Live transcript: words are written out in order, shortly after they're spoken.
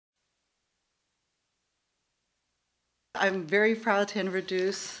I'm very proud to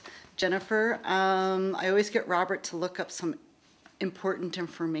introduce Jennifer. I always get Robert to look up some important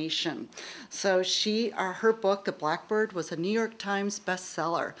information. So her book, The Blackbird, was a New York Times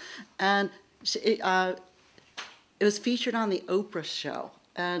bestseller, and it was featured on the Oprah show.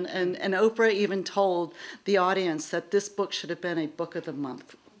 And Oprah even told the audience that this book should have been a book of the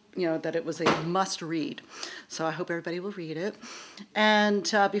month, that it was a must read. So I hope everybody will read it. And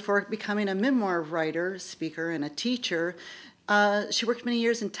before becoming a memoir writer, speaker, and a teacher, she worked many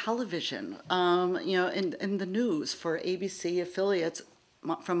years in television, in the news for ABC affiliates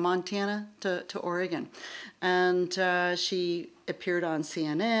from Montana to Oregon. And she appeared on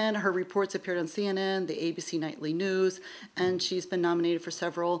CNN. Her reports appeared on CNN, the ABC Nightly News, and she's been nominated for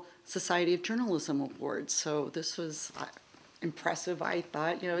several Society of Journalism awards. So this was impressive, I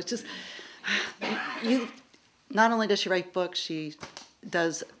thought. It's just, not only does she write books, she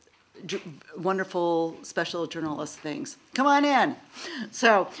does wonderful special journalist things. Come on in.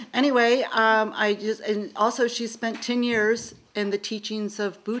 So anyway, and also she spent 10 years in the teachings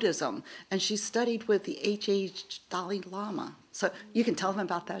of Buddhism, and she studied with the H.H. Dalai Lama. So you can tell them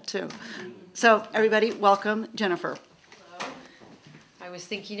about that too. So everybody, welcome Jennifer. Hello. I was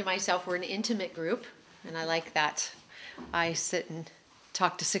thinking to myself, we're an intimate group, and I like that. I sit and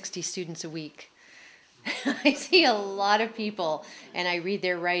talk to 60 students a week. I see a lot of people, and I read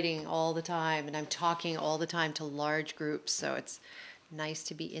their writing all the time, and I'm talking all the time to large groups, so it's nice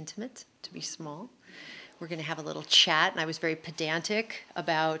to be intimate, to be small. We're going to have a little chat, and I was very pedantic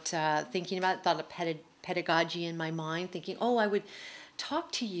about thought of pedagogy in my mind, thinking, I would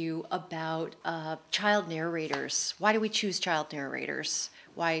talk to you about child narrators. Why do we choose child narrators?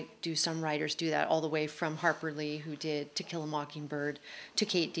 Why do some writers do that, all the way from Harper Lee, who did To Kill a Mockingbird, to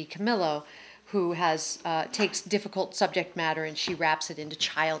Kate DiCamillo, who takes difficult subject matter and she wraps it into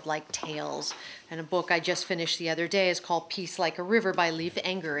childlike tales. And a book I just finished the other day is called Peace Like a River by Leif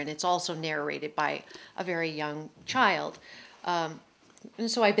Enger, and it's also narrated by a very young child. And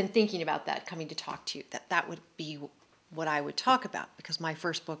so I've been thinking about that, coming to talk to you, that would be what I would talk about, because my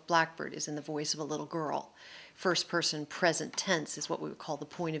first book, Blackbird, is in the voice of a little girl. First person present tense is what we would call the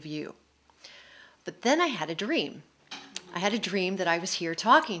point of view. But then I had a dream. I had a dream that I was here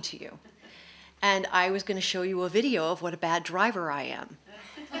talking to you. And I was going to show you a video of what a bad driver I am.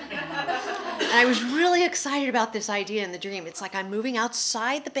 And I was really excited about this idea in the dream. It's like I'm moving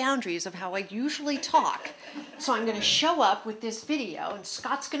outside the boundaries of how I usually talk. So I'm going to show up with this video, and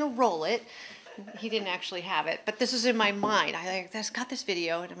Scott's going to roll it. He didn't actually have it, but this is in my mind. I got this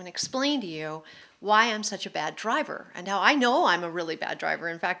video, and I'm going to explain to you why I'm such a bad driver, and how I know I'm a really bad driver.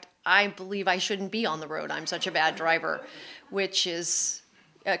 In fact, I believe I shouldn't be on the road. I'm such a bad driver, which is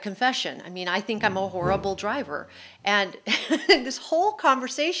a confession. I mean, I think I'm a horrible driver. And this whole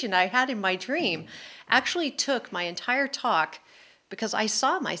conversation I had in my dream actually took my entire talk, because I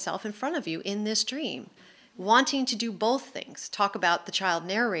saw myself in front of you in this dream, wanting to do both things, talk about the child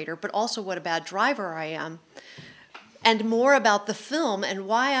narrator, but also what a bad driver I am, and more about the film and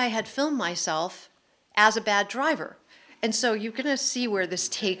why I had filmed myself as a bad driver. And so you're going to see where this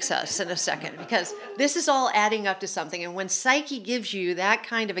takes us in a second, because this is all adding up to something. And when Psyche gives you that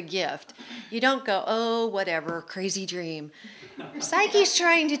kind of a gift, you don't go, oh, whatever, crazy dream. Psyche's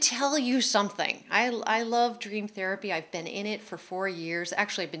trying to tell you something. I love dream therapy. I've been in it for 4 years.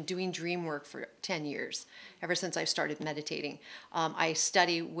 Actually, I've been doing dream work for 10 years, ever since I started meditating. I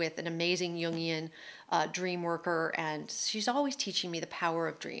study with an amazing Jungian dream worker, and she's always teaching me the power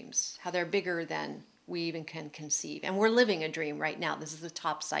of dreams, how they're bigger than we even can conceive. And we're living a dream right now. This is the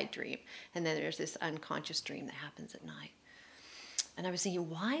topside dream. And then there's this unconscious dream that happens at night. And I was thinking,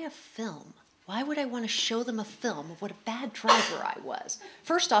 why a film? Why would I want to show them a film of what a bad driver I was?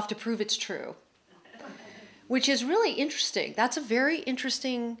 First off, to prove it's true, which is really interesting. That's a very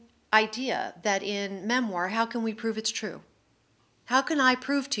interesting idea, that in memoir, how can we prove it's true? How can I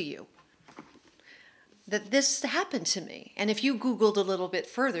prove to you that this happened to me? And if you Googled a little bit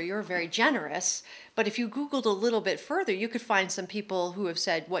further, you're very generous, but if you Googled a little bit further, you could find some people who have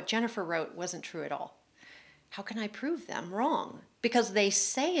said what Jennifer wrote wasn't true at all. How can I prove them wrong? Because they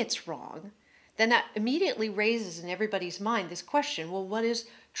say it's wrong, then that immediately raises in everybody's mind this question, well, what is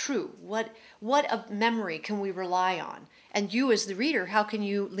true? What a memory can we rely on? And you as the reader, how can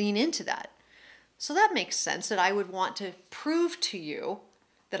you lean into that? So that makes sense, that I would want to prove to you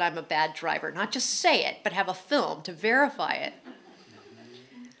that I'm a bad driver, not just say it, but have a film to verify it.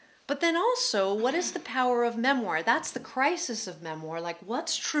 But then also, what is the power of memoir? That's the crisis of memoir. Like,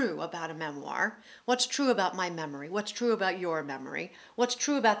 what's true about a memoir? What's true about my memory? What's true about your memory? What's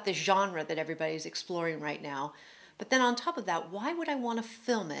true about the genre that everybody's exploring right now? But then on top of that, why would I want to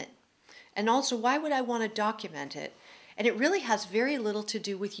film it? And also, why would I want to document it? And it really has very little to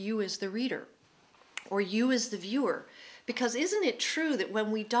do with you as the reader or you as the viewer. Because isn't it true that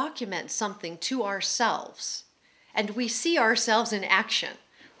when we document something to ourselves and we see ourselves in action,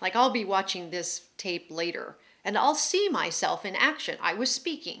 like I'll be watching this tape later and I'll see myself in action. I was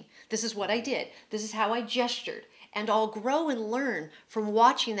speaking. This is what I did. This is how I gestured. And I'll grow and learn from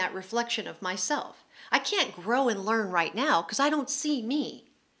watching that reflection of myself. I can't grow and learn right now because I don't see me,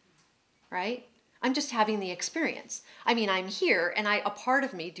 right? I'm just having the experience. I mean, I'm here and a part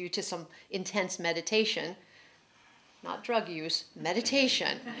of me, due to some intense meditation, not drug use,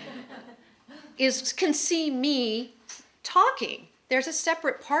 meditation, can see me talking. There's a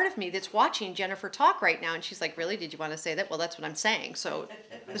separate part of me that's watching Jennifer talk right now, and she's like, really, did you want to say that? Well, that's what I'm saying, so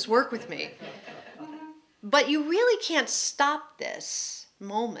just work with me. But you really can't stop this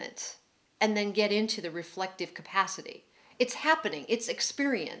moment and then get into the reflective capacity. It's happening, it's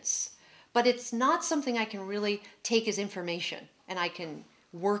experience, but it's not something I can really take as information and I can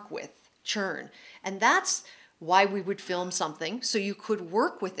work with, churn. And that's why we would film something, so you could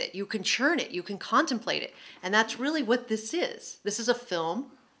work with it, you can churn it, you can contemplate it. And that's really what this is. This is a film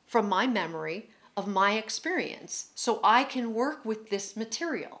from my memory of my experience, so I can work with this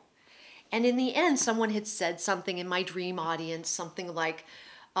material. And in the end, someone had said something in my dream audience, something like,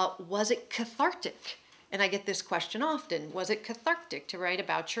 was it cathartic? And I get this question often, was it cathartic to write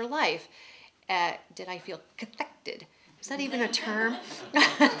about your life? Did I feel cathected? Is that even a term?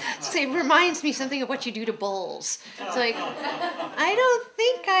 So it reminds me something of what you do to bulls. It's like, I don't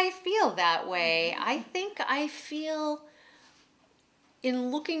think I feel that way. I think I feel,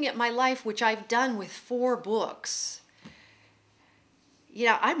 in looking at my life, which I've done with 4 books,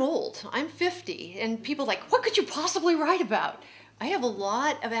 I'm old. I'm 50. And people are like, what could you possibly write about? I have a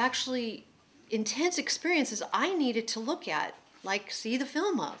lot of actually intense experiences I needed to look at, like see the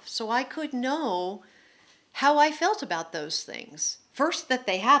film of, so I could know how I felt about those things. First, that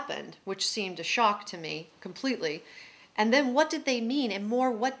they happened, which seemed a shock to me completely. And then what did they mean? And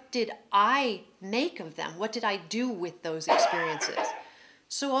more, what did I make of them? What did I do with those experiences?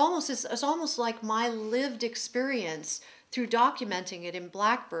 So it's almost like my lived experience through documenting it in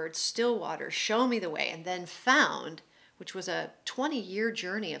Blackbird, Stillwater, Show Me the Way, and then Found, which was a 20-year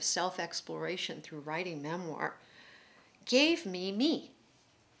journey of self-exploration through writing memoir, gave me.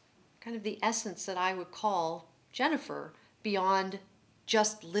 Kind of the essence that I would call Jennifer, beyond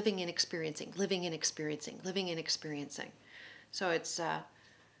just living and experiencing, living and experiencing, living and experiencing. So it's, I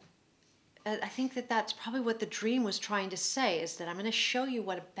think that that's probably what the dream was trying to say, is that I'm going to show you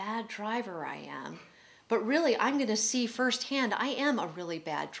what a bad driver I am, but really I'm going to see firsthand I am a really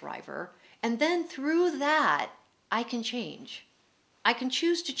bad driver, and then through that I can change. I can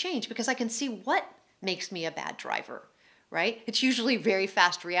choose to change because I can see what makes me a bad driver. Right? It's usually very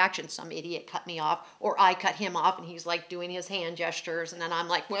fast reaction. Some idiot cut me off, or I cut him off, and he's like doing his hand gestures, and then I'm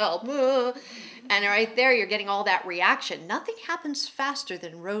like, well, and right there you're getting all that reaction. Nothing happens faster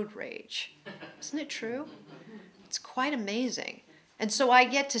than road rage. Isn't it true? It's quite amazing. And so I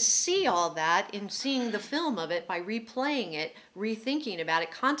get to see all that in seeing the film of it, by replaying it, rethinking about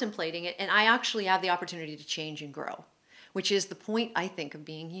it, contemplating it, and I actually have the opportunity to change and grow, which is the point, I think, of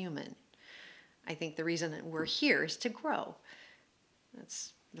being human. I think the reason that we're here is to grow.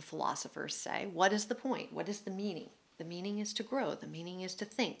 That's the philosophers say. What is the point? What is the meaning? The meaning is to grow. The meaning is to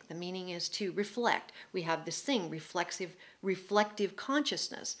think. The meaning is to reflect. We have this thing, reflective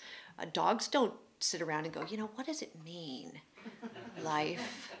consciousness. Dogs don't sit around and go, what does it mean,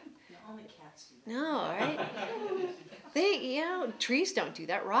 life? No, only cats do that. No, right? Trees don't do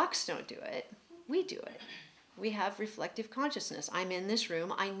that. Rocks don't do it. We do it. We have reflective consciousness. I'm in this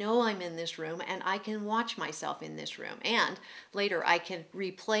room. I know I'm in this room, and I can watch myself in this room. And later I can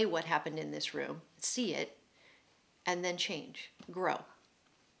replay what happened in this room, see it, and then change, grow.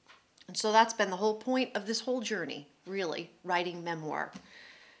 And so that's been the whole point of this whole journey, really, writing memoir.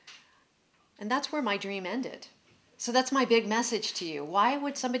 And that's where my dream ended. So that's my big message to you. Why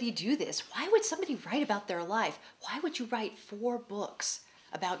would somebody do this? Why would somebody write about their life? Why would you write 4 books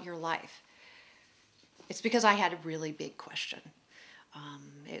about your life? It's because I had a really big question.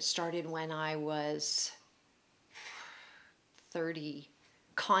 It started when I was 30.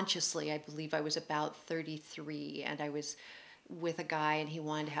 Consciously, I believe I was about 33, and I was with a guy, and he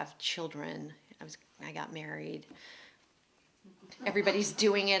wanted to have children. I got married. Everybody's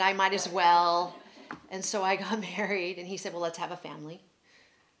doing it, I might as well. And so I got married, and he said, well, let's have a family.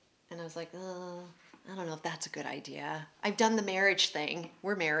 And I was like, I don't know if that's a good idea. I've done the marriage thing.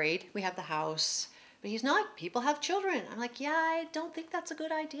 We're married. We have the house. But he's not. People have children. I'm like, yeah, I don't think that's a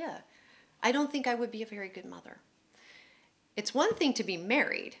good idea. I don't think I would be a very good mother. It's one thing to be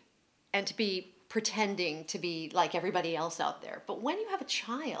married and to be pretending to be like everybody else out there. But when you have a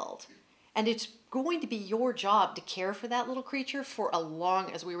child, and it's going to be your job to care for that little creature for a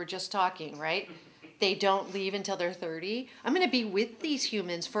long, as we were just talking, right? They don't leave until they're 30. I'm going to be with these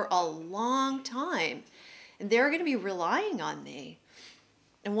humans for a long time, and they're going to be relying on me.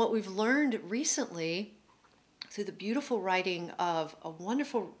 And what we've learned recently through the beautiful writing of a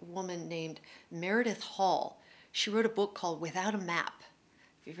wonderful woman named Meredith Hall, she wrote a book called Without a Map.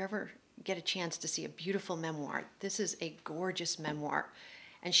 If you've ever get a chance to see a beautiful memoir, this is a gorgeous memoir.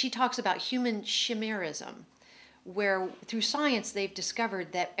 And she talks about human chimerism, where through science they've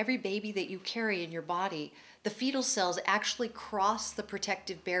discovered that every baby that you carry in your body, the fetal cells actually cross the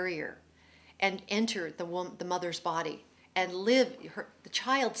protective barrier and enter the mother's body and live, the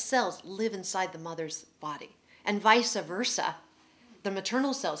child's cells live inside the mother's body. And vice versa, the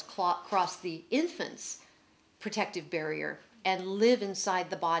maternal cells cross the infant's protective barrier and live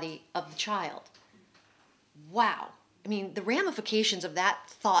inside the body of the child. Wow. I mean, the ramifications of that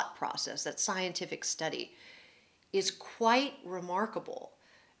thought process, that scientific study, is quite remarkable.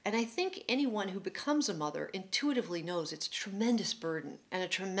 And I think anyone who becomes a mother intuitively knows it's a tremendous burden and a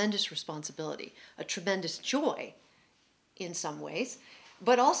tremendous responsibility, a tremendous joy in some ways,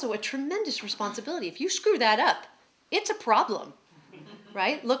 but also a tremendous responsibility. If you screw that up, it's a problem,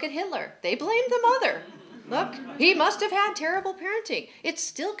 right? Look at Hitler. They blamed the mother. Look, he must have had terrible parenting. It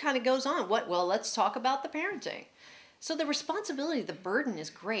still kind of goes on. Well, let's talk about the parenting. So the responsibility, the burden is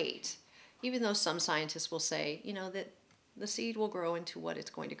great, even though some scientists will say, that the seed will grow into what it's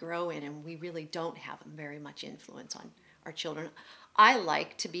going to grow in, and we really don't have very much influence on our children. I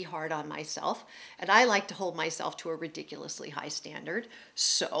like to be hard on myself, and I like to hold myself to a ridiculously high standard.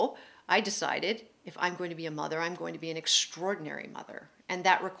 So I decided if I'm going to be a mother, I'm going to be an extraordinary mother, and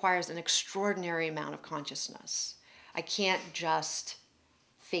that requires an extraordinary amount of consciousness. I can't just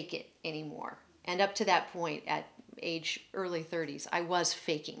fake it anymore. And up to that point, at age early 30s, I was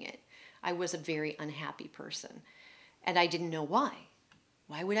faking it. I was a very unhappy person. And I didn't know why.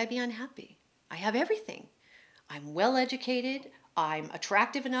 Why would I be unhappy? I have everything. I'm well educated. I'm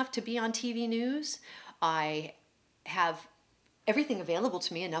attractive enough to be on TV news. I have everything available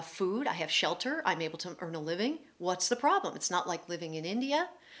to me, enough food. I have shelter. I'm able to earn a living. What's the problem? It's not like living in India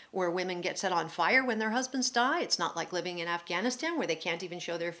where women get set on fire when their husbands die. It's not like living in Afghanistan where they can't even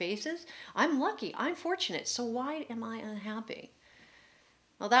show their faces. I'm lucky. I'm fortunate. So why am I unhappy?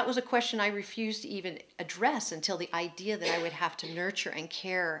 Well, that was a question I refused to even address until the idea that I would have to nurture and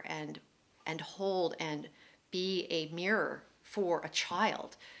care and hold and be a mirror for a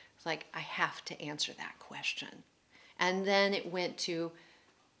child. It's like, I have to answer that question. And then it went to,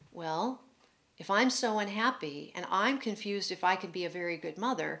 well, if I'm so unhappy and I'm confused if I can be a very good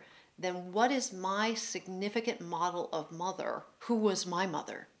mother, then what is my significant model of mother? Who was my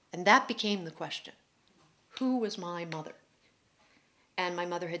mother? And that became the question. Who was my mother? And my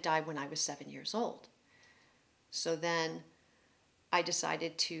mother had died when I was 7 years old. So then I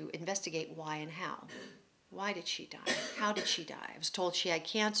decided to investigate why and how. Why did she die? How did she die? I was told she had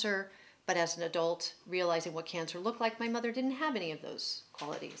cancer, but as an adult, realizing what cancer looked like, my mother didn't have any of those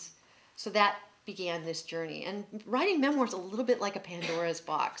qualities. So that began this journey. And writing memoirs is a little bit like a Pandora's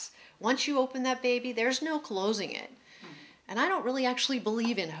box. Once you open that baby, there's no closing it. And I don't really actually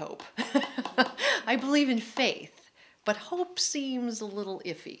believe in hope. I believe in faith. But hope seems a little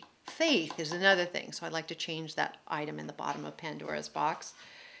iffy. Faith is another thing, so I'd like to change that item in the bottom of Pandora's box.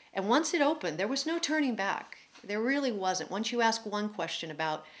 And once it opened, there was no turning back. There really wasn't. Once you ask one question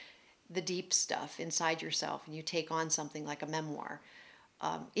about the deep stuff inside yourself and you take on something like a memoir,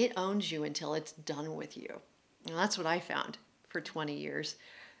 it owns you until it's done with you. And that's what I found for 20 years,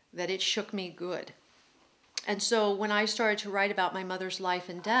 that it shook me good. And so when I started to write about my mother's life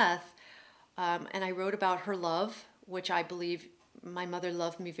and death, and I wrote about her love, which I believe my mother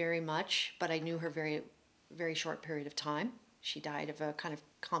loved me very much, but I knew her very, very short period of time. She died of a kind of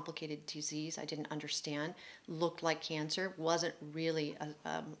complicated disease I didn't understand, looked like cancer, wasn't really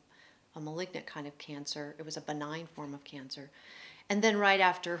a malignant kind of cancer. It was a benign form of cancer. And then right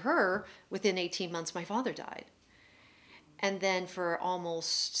after her, within 18 months, my father died. And then for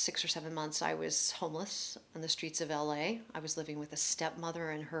almost 6 or 7 months, I was homeless on the streets of LA. I was living with a stepmother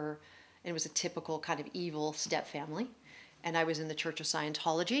and it was a typical kind of evil step family. And I was in the Church of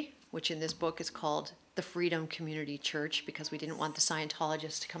Scientology, which in this book is called the Freedom Community Church, because we didn't want the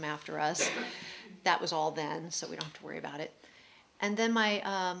Scientologists to come after us. That was all then, so we don't have to worry about it. And then my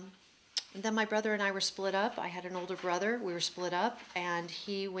brother and I were split up. I had an older brother. We were split up, and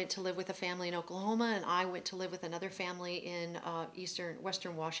he went to live with a family in Oklahoma, and I went to live with another family in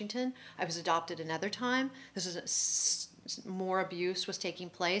western Washington. I was adopted another time. This is more abuse was taking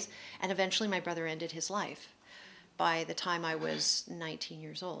place, and eventually my brother ended his life by the time I was 19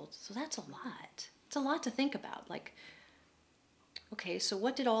 years old. So that's a lot. It's a lot to think about. Like, okay, so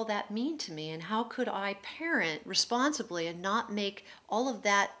what did all that mean to me, and how could I parent responsibly and not make all of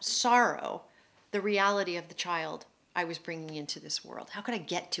that sorrow the reality of the child I was bringing into this world? How could I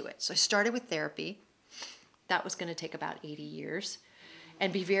get to it? So I started with therapy. That was going to take about 80 years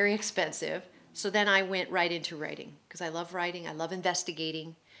and be very expensive. So then I went right into writing, because I love writing, I love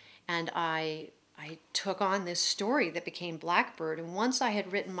investigating, and I took on this story that became Blackbird. And once I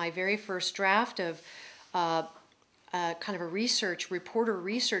had written my very first draft of kind of a reporter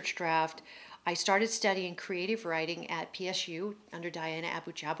research draft, I started studying creative writing at PSU under Diana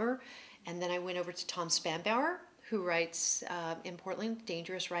Abu-Jaber, and then I went over to Tom Spanbauer, who writes in Portland,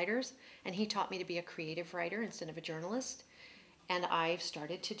 Dangerous Writers, and he taught me to be a creative writer instead of a journalist. And I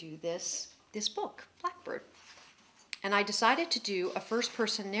started to do this book, Blackbird. And I decided to do a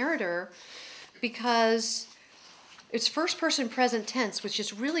first-person narrator because it's first-person present tense, which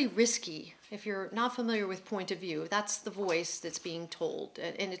is really risky. If you're not familiar with point of view, that's the voice that's being told,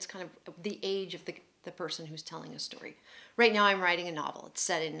 and it's kind of the age of the person who's telling a story. Right now I'm writing a novel. It's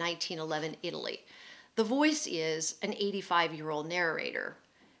set in 1911 Italy. The voice is an 85-year-old narrator,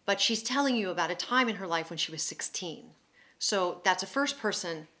 but she's telling you about a time in her life when she was 16. So that's a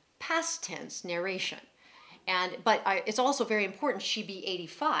first-person past tense narration. But it's also very important she be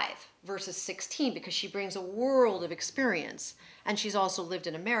 85 versus 16, because she brings a world of experience. And she's also lived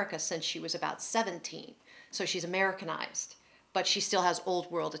in America since she was about 17. So she's Americanized, but she still has old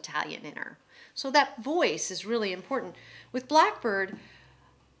world Italian in her. So that voice is really important. With Blackbird,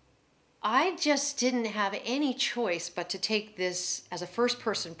 I just didn't have any choice but to take this as a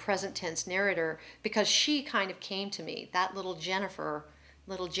first-person present tense narrator, because she kind of came to me. That little Jennifer,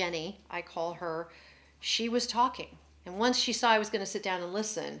 little Jenny, I call her, she was talking. And once she saw I was going to sit down and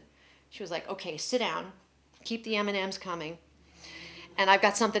listen, she was like, okay, sit down, keep the M&Ms coming, and I've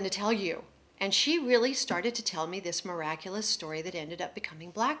got something to tell you. And she really started to tell me this miraculous story that ended up becoming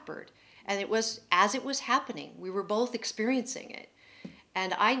Blackbird. And it was, as it was happening, we were both experiencing it.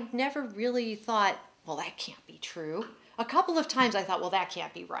 And I never really thought, well, that can't be true. A couple of times I thought, well, that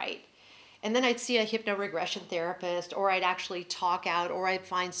can't be right. And then I'd see a hypnoregression therapist, or I'd actually talk out, or I'd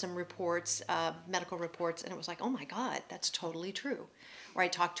find some reports, medical reports, and it was like, oh my God, that's totally true. Or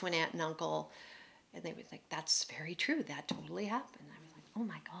I'd talk to an aunt and uncle, and they would like, that's very true, that totally happened. I was like, oh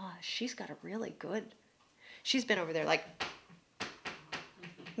my gosh, she's got a really good, she's been over there like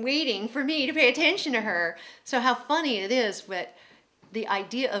waiting for me to pay attention to her. So how funny it is, but the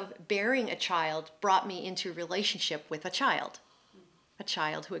idea of bearing a child brought me into a relationship with a child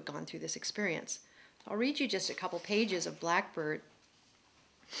who had gone through this experience. I'll read you just a couple pages of Blackbird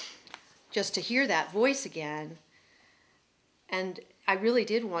just to hear that voice again. And I really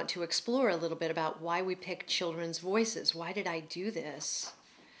did want to explore a little bit about why we pick children's voices. Why did I do this?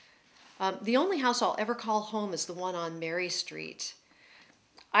 The only house I'll ever call home is the one on Mary Street.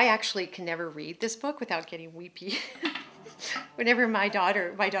 I actually can never read this book without getting weepy. Whenever my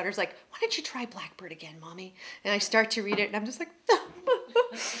daughter's like, why don't you try Blackbird again, Mommy? And I start to read it, and I'm just like,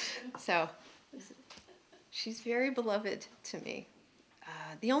 so she's very beloved to me.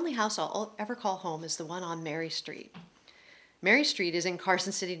 The only house I'll ever call home is the one on Mary Street. Mary Street is in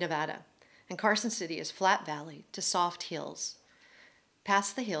Carson City, Nevada, and Carson City is flat valley to soft hills.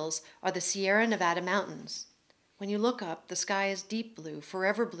 Past the hills are the Sierra Nevada mountains. When you look up, the sky is deep blue,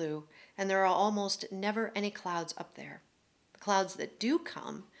 forever blue, and there are almost never any clouds up there. The clouds that do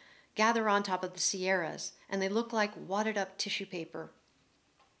come gather on top of the Sierras, and they look like wadded up tissue paper.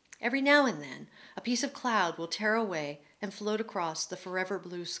 Every now and then, a piece of cloud will tear away and float across the forever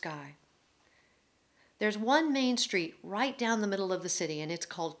blue sky. There's one main street right down the middle of the city, and it's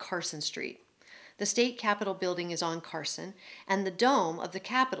called Carson Street. The state capitol building is on Carson, and the dome of the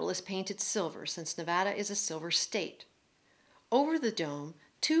capitol is painted silver, since Nevada is a silver state. Over the dome,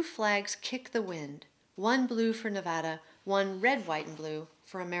 two flags kick the wind, one blue for Nevada, one red, white, and blue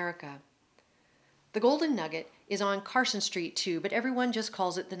for America. The Golden Nugget is on Carson Street too, but everyone just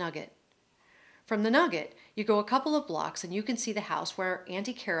calls it the Nugget. From the Nugget, you go a couple of blocks and you can see the house where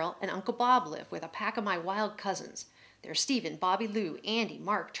Auntie Carol and Uncle Bob live with a pack of my wild cousins. There's Stephen, Bobby Lou, Andy,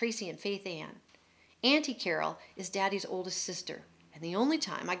 Mark, Tracy, and Faith Ann. Auntie Carol is Daddy's oldest sister, and the only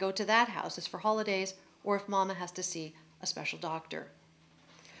time I go to that house is for holidays or if Mama has to see a special doctor.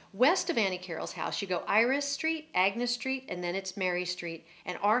 West of Auntie Carol's house, you go Iris Street, Agnes Street, and then it's Mary Street,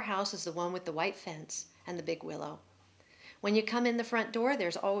 and our house is the one with the white fence and the big willow. When you come in the front door, there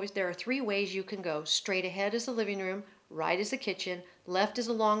are three ways you can go. Straight ahead is the living room, right is the kitchen, left is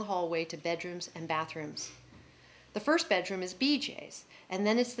a long hallway to bedrooms and bathrooms. The first bedroom is BJ's, and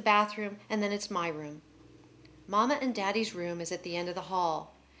then it's the bathroom, and then it's my room. Mama and Daddy's room is at the end of the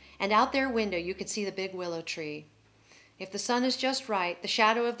hall, and out their window you can see the big willow tree. If the sun is just right, the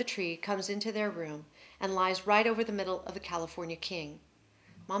shadow of the tree comes into their room and lies right over the middle of the California king.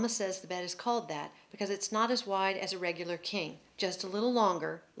 Mama says the bed is called that because it's not as wide as a regular king, just a little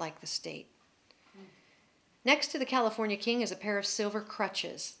longer, like the state. Next to the California king is a pair of silver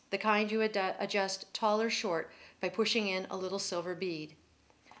crutches, the kind you adjust tall or short by pushing in a little silver bead.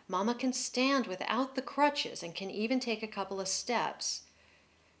 Mama can stand without the crutches and can even take a couple of steps.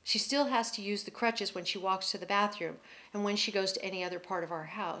 She still has to use the crutches when she walks to the bathroom and when she goes to any other part of our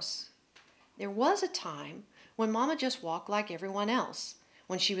house. There was a time when Mama just walked like everyone else,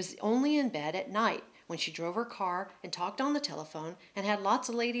 when she was only in bed at night, when she drove her car and talked on the telephone and had lots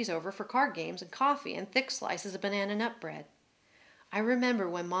of ladies over for card games and coffee and thick slices of banana nut bread. I remember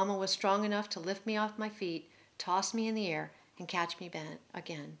when Mama was strong enough to lift me off my feet, toss me in the air, and catch me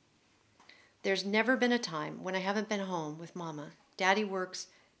again. There's never been a time when I haven't been home with Mama. Daddy works,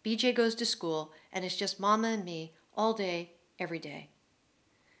 BJ goes to school, and it's just Mama and me all day, every day.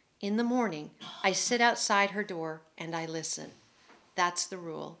 In the morning, I sit outside her door and I listen. That's the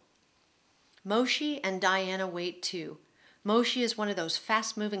rule. Moshi and Diana wait too. Moshi is one of those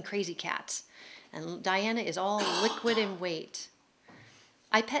fast-moving crazy cats, and Diana is all liquid and wait.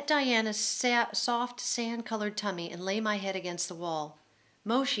 I pet Diana's soft, sand-colored tummy and lay my head against the wall.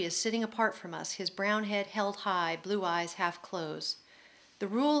 Moshi is sitting apart from us, his brown head held high, blue eyes half closed. The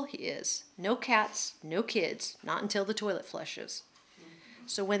rule is, no cats, no kids, not until the toilet flushes.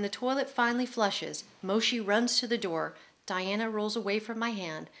 So when the toilet finally flushes, Moshi runs to the door, Diana rolls away from my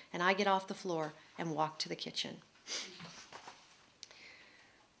hand, and I get off the floor and walk to the kitchen.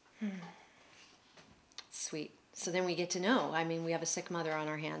 Sweet. So then we get to know. I mean, we have a sick mother on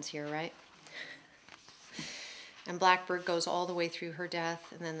our hands here, right? And Blackbird goes all the way through her death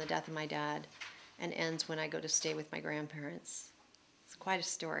and then the death of my dad and ends when I go to stay with my grandparents. It's quite a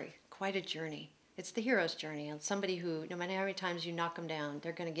story, quite a journey. It's the hero's journey, and somebody who, no matter how many times you knock them down,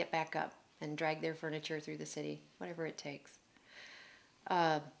 they're going to get back up and drag their furniture through the city, whatever it takes.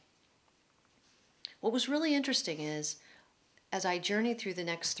 What was really interesting is, as I journeyed through the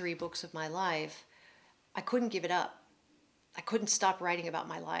next 3 books of my life, I couldn't give it up. I couldn't stop writing about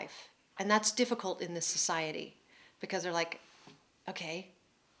my life. And that's difficult in this society, because they're like, okay,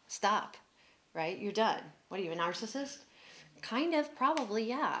 stop, right? You're done. What are you, a narcissist? Kind of, probably,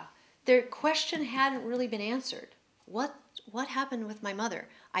 yeah. Their question hadn't really been answered. What happened with my mother?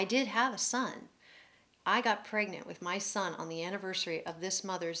 I did have a son. I got pregnant with my son on the anniversary of this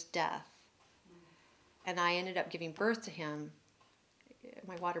mother's death. And I ended up giving birth to him.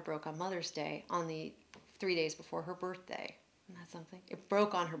 My water broke on Mother's Day on the 3 days before her birthday. Isn't that something? It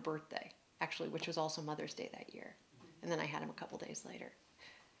broke on her birthday, actually, which was also Mother's Day that year. And then I had him a couple days later.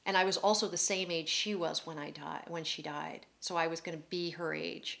 And I was also the same age she was when she died. So I was going to be her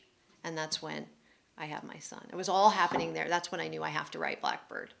age. And that's when I have my son. It was all happening there. That's when I knew I have to write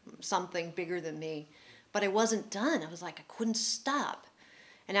Blackbird, something bigger than me. But I wasn't done. I was like, I couldn't stop.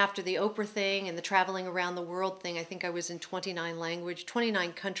 And after the Oprah thing and the traveling around the world thing, I think I was in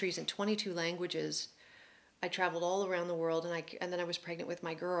 29 countries and 22 languages. I traveled all around the world, and then I was pregnant with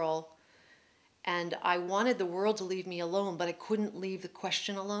my girl. And I wanted the world to leave me alone, but I couldn't leave the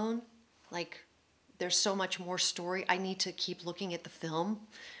question alone. Like, there's so much more story. I need to keep looking at the film.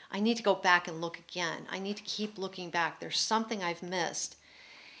 I need to go back and look again. I need to keep looking back. There's something I've missed.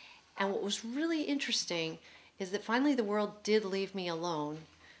 And what was really interesting is that finally the world did leave me alone.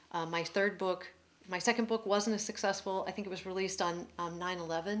 My second book wasn't as successful. I think it was released on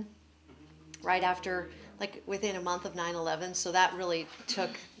 9/11, right after, like within a month of 9/11. So that really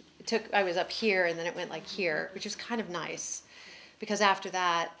I was up here and then it went like here, which is kind of nice. Because after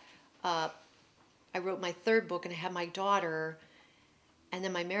that, I wrote my 3rd book and I had my daughter, and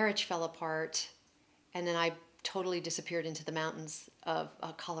then my marriage fell apart, and then I totally disappeared into the mountains of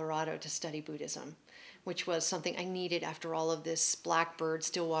Colorado to study Buddhism, which was something I needed after all of this. Blackbird,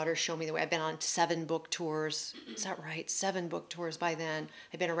 Stillwater, Show Me the Way. I've been on 7 book tours. Is that right? 7 book tours by then.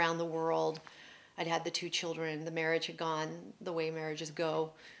 I'd been around the world. I'd had the 2 children. The marriage had gone the way marriages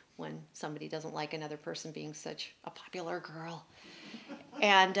go when somebody doesn't like another person being such a popular girl.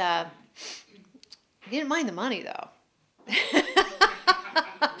 And I didn't mind the money, though.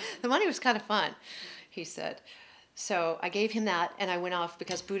 The money was kind of fun, he said. So I gave him that, and I went off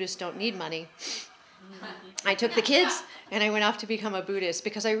because Buddhists don't need money. I took the kids, and I went off to become a Buddhist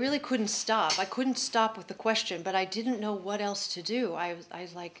because I really couldn't stop. I couldn't stop with the question, but I didn't know what else to do. I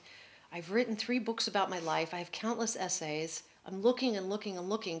was like, I've written 3 books about my life. I have countless essays. I'm looking and looking and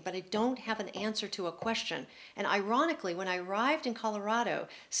looking, but I don't have an answer to a question. And ironically, when I arrived in Colorado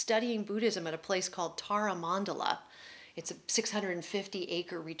studying Buddhism at a place called Tara Mandala, it's a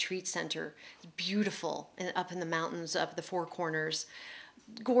 650-acre retreat center. It's beautiful, and up in the mountains, up the Four Corners.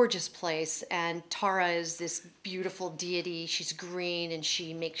 Gorgeous place. And Tara is this beautiful deity. She's green, and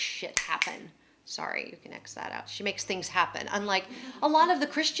she makes shit happen. Sorry, you can X that out. She makes things happen. Unlike a lot of the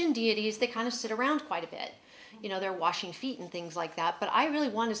Christian deities, they kind of sit around quite a bit. You know, they're washing feet and things like that. But I really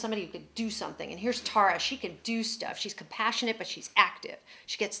wanted somebody who could do something. And here's Tara. She can do stuff. She's compassionate, but she's active.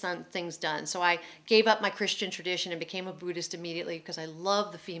 She gets some things done. So I gave up my Christian tradition and became a Buddhist immediately because I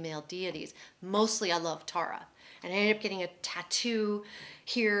love the female deities. Mostly I love Tara. And I ended up getting a tattoo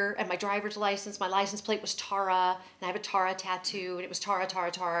here, and my driver's license, my license plate was Tara, and I have a Tara tattoo, and it was Tara,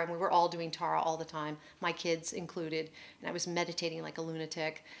 Tara, Tara, and we were all doing Tara all the time, my kids included, and I was meditating like a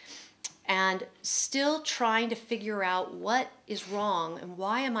lunatic. And still trying to figure out what is wrong and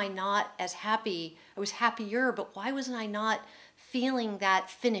why am I not as happy. I was happier, but why wasn't I not feeling that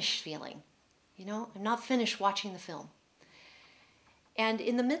finished feeling? You know, I'm not finished watching the film. And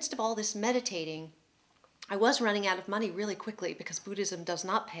in the midst of all this meditating, I was running out of money really quickly because Buddhism does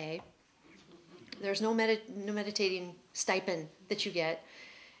not pay. There's no meditating stipend that you get.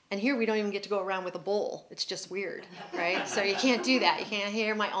 And here we don't even get to go around with a bowl. It's just weird, right? So you can't do that. You can't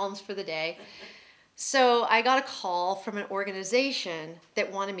hear my alms for the day. So I got a call from an organization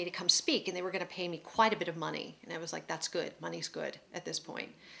that wanted me to come speak, and they were going to pay me quite a bit of money. And I was like, that's good. Money's good at this point.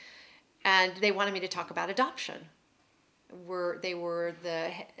 And they wanted me to talk about adoption. They were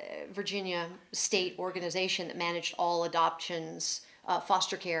the Virginia state organization that managed all adoptions,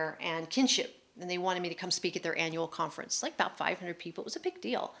 foster care, and kinship. And they wanted me to come speak at their annual conference, like about 500 people. It was a big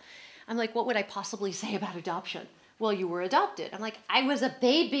deal. I'm like, what would I possibly say about adoption? Well, you were adopted. I'm like, I was a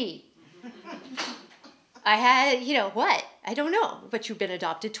baby. I had, you know, what? I don't know, but you've been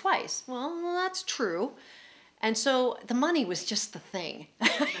adopted twice. Well, that's true. And so the money was just the thing.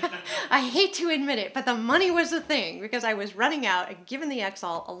 I hate to admit it, but the money was the thing because I was running out. I'd given the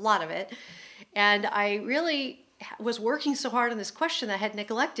Exall a lot of it. And I really was working so hard on this question that I had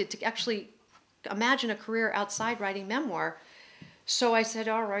neglected to actually imagine a career outside writing memoir. So I said,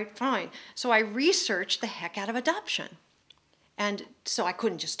 all right, fine. So I researched the heck out of adoption. And so I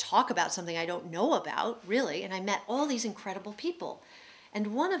couldn't just talk about something I don't know about, really. And I met all these incredible people.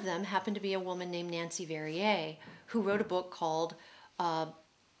 And one of them happened to be a woman named Nancy Verrier, who wrote a book called The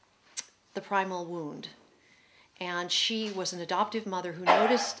Primal Wound. And she was an adoptive mother who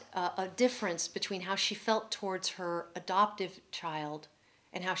noticed a difference between how she felt towards her adoptive child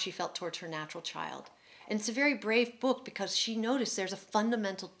and how she felt towards her natural child. And it's a very brave book because she noticed there's a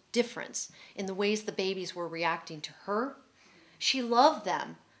fundamental difference in the ways the babies were reacting to her. She loved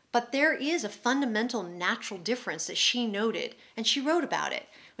them, but there is a fundamental natural difference that she noted, and she wrote about it.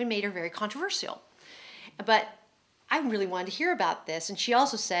 It made her very controversial. But I really wanted to hear about this, and she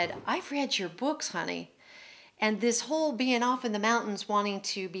also said, I've read your books, honey, and this whole being off in the mountains wanting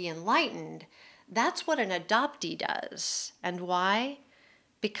to be enlightened, that's what an adoptee does. And why?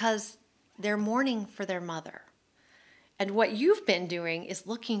 Because they're mourning for their mother. And what you've been doing is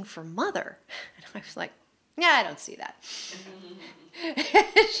looking for mother. And I was like, yeah, I don't see that.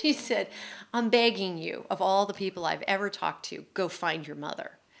 She said, I'm begging you, of all the people I've ever talked to, go find your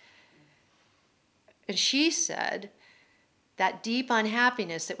mother. And she said, that deep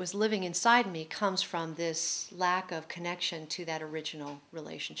unhappiness that was living inside me comes from this lack of connection to that original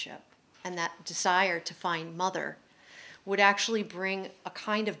relationship. And that desire to find mother would actually bring a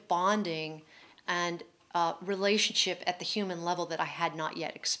kind of bonding and relationship at the human level that I had not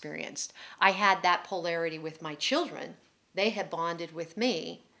yet experienced. I had that polarity with my children. They had bonded with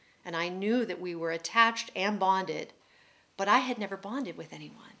me, and I knew that we were attached and bonded, but I had never bonded with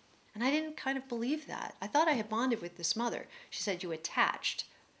anyone. And I didn't kind of believe that. I thought I had bonded with this mother. She said, you attached,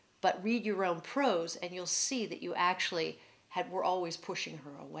 but read your own prose, and you'll see that you actually were always pushing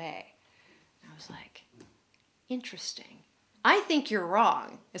her away. And I was like, interesting. I think you're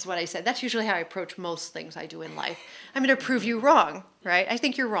wrong, is what I said. That's usually how I approach most things I do in life. I'm going to prove you wrong, right? I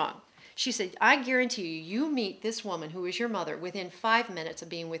think you're wrong. She said, I guarantee you, you meet this woman who is your mother, within 5 minutes of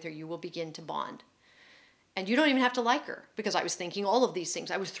being with her, you will begin to bond. And you don't even have to like her, because I was thinking all of these things.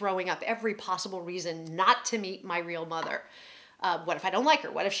 I was throwing up every possible reason not to meet my real mother. What if I don't like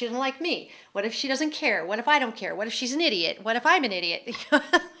her? What if she doesn't like me? What if she doesn't care? What if I don't care? What if she's an idiot? What if I'm an idiot?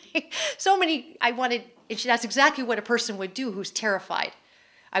 So many, I wanted, that's exactly what a person would do who's terrified.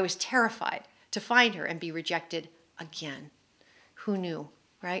 I was terrified to find her and be rejected again. Who knew,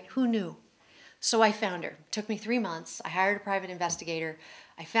 right? Who knew? So I found her. It took me 3 months. I hired a private investigator.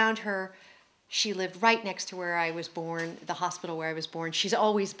 I found her. She lived right next to where I was born, the hospital where I was born. She's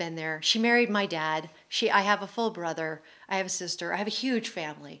always been there. She married my dad. I have a full brother. I have a sister. I have a huge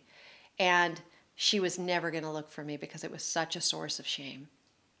family. And she was never going to look for me because it was such a source of shame.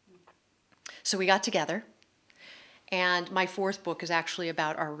 So we got together. And my fourth book is actually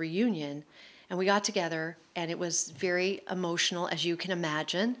about our reunion. And we got together, and it was very emotional, as you can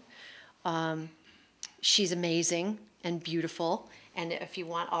imagine. She's amazing and beautiful. And if you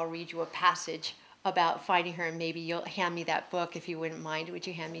want, I'll read you a passage about finding her, and maybe you'll hand me that book if you wouldn't mind. Would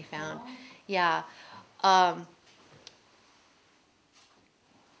you hand me found? Yeah.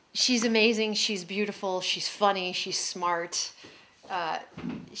 She's amazing. She's beautiful. She's funny. She's smart.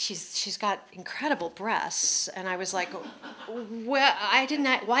 She's got incredible breasts, and I was like, well, why didn't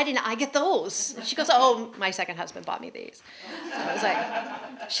I get those? And she goes, oh, my second husband bought me these. So I was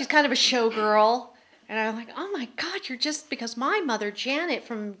like, she's kind of a showgirl. And I'm like, oh my God, you're just, because my mother, Janet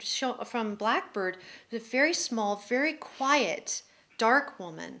from Blackbird, was a very small, very quiet, dark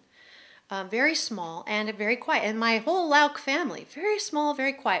woman, very small and very quiet. And my whole Lauck family, very small,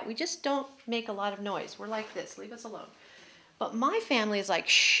 very quiet. We just don't make a lot of noise. We're like this, leave us alone. But my family is like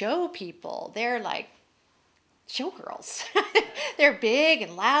show people. They're like showgirls. They're big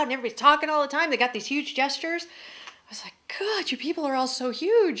and loud and everybody's talking all the time. They got these huge gestures. I was like, God, you people are all so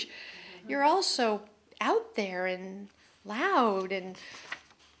huge. You're all so out there and loud and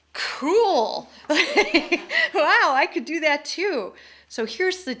cool. Wow, I could do that too. So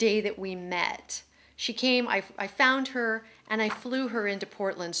here's the day that we met. She came, I found her, and I flew her into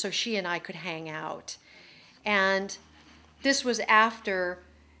Portland so she and I could hang out. And this was after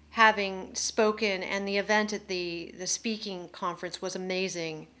having spoken, and the event at the speaking conference was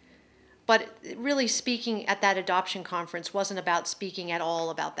amazing. But really speaking at that adoption conference wasn't about speaking at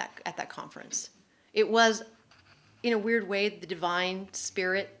all about that at that conference. It was, in a weird way, the divine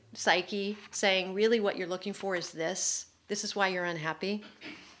spirit, psyche, saying, really what you're looking for is this. This is why you're unhappy.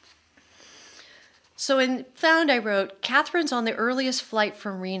 So in Found, I wrote, Catherine's on the earliest flight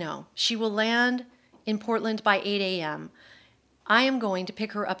from Reno. She will land in Portland by 8 a.m. I am going to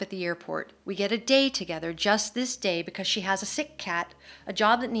pick her up at the airport. We get a day together just this day because she has a sick cat, a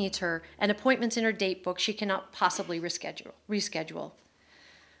job that needs her, and appointments in her date book she cannot possibly reschedule.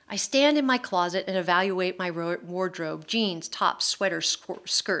 I stand in my closet and evaluate my wardrobe, jeans, tops, sweaters,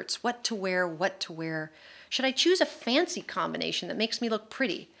 skirts, what to wear. Should I choose a fancy combination that makes me look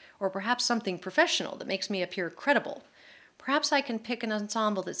pretty, or perhaps something professional that makes me appear credible? Perhaps I can pick an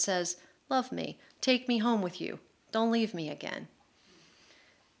ensemble that says, love me, take me home with you, don't leave me again.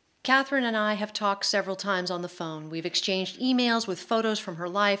 Catherine and I have talked several times on the phone. We've exchanged emails with photos from her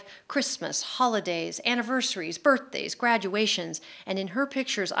life, Christmas, holidays, anniversaries, birthdays, graduations, and in her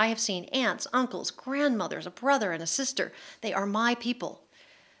pictures I have seen aunts, uncles, grandmothers, a brother, and a sister. They are my people.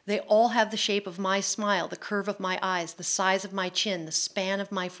 They all have the shape of my smile, the curve of my eyes, the size of my chin, the span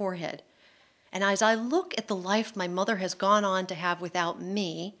of my forehead. And as I look at the life my mother has gone on to have without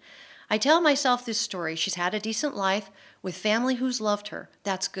me, I tell myself this story. She's had a decent life with family who's loved her.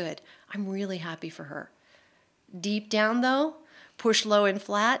 That's good. I'm really happy for her. Deep down, though, pushed low and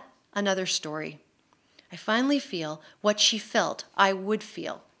flat, another story. I finally feel what she felt I would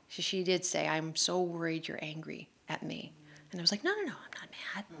feel. She did say, I'm so worried you're angry at me. And I was like, no, I'm not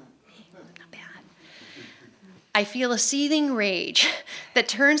mad. I'm not bad. I feel a seething rage that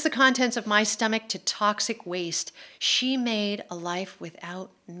turns the contents of my stomach to toxic waste. She made a life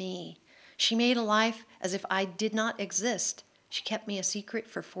without me. She made a life as if I did not exist. She kept me a secret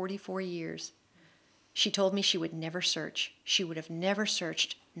for 44 years. She told me she would never search. She would have never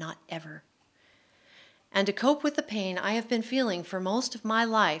searched, not ever. And to cope with the pain I have been feeling for most of my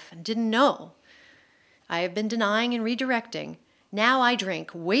life and didn't know, I have been denying and redirecting. Now I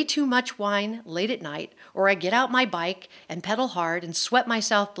drink way too much wine late at night, or I get out my bike and pedal hard and sweat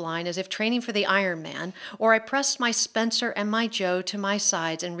myself blind as if training for the Ironman, or I press my Spencer and my Joe to my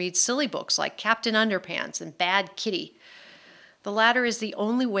sides and read silly books like Captain Underpants and Bad Kitty. The latter is the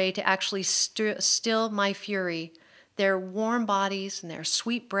only way to actually still my fury, their warm bodies and their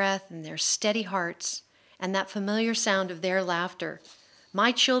sweet breath and their steady hearts and that familiar sound of their laughter.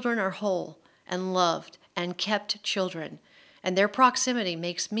 My children are whole and loved and kept children, and their proximity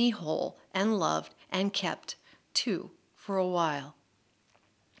makes me whole and loved and kept, too, for a while.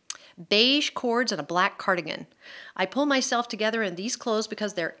 Beige cords and a black cardigan. I pull myself together in these clothes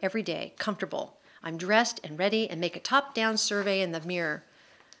because they're everyday, comfortable. I'm dressed and ready and make a top-down survey in the mirror.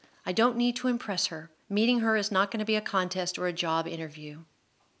 I don't need to impress her. Meeting her is not going to be a contest or a job interview.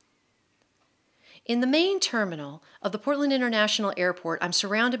 In the main terminal of the Portland International Airport, I'm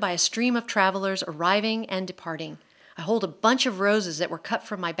surrounded by a stream of travelers arriving and departing. I hold a bunch of roses that were cut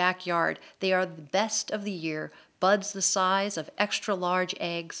from my backyard. They are the best of the year, buds the size of extra large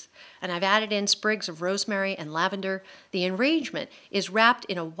eggs, and I've added in sprigs of rosemary and lavender. The arrangement is wrapped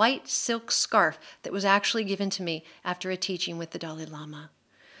in a white silk scarf that was actually given to me after a teaching with the Dalai Lama.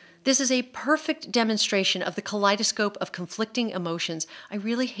 This is a perfect demonstration of the kaleidoscope of conflicting emotions. I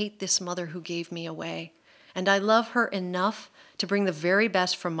really hate this mother who gave me away, and I love her enough to bring the very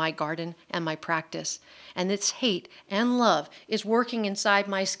best from my garden and my practice. And this hate and love is working inside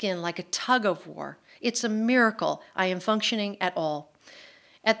my skin like a tug of war. It's a miracle I am functioning at all.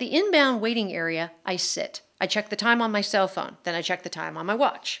 At the inbound waiting area, I sit. I check the time on my cell phone, then I check the time on my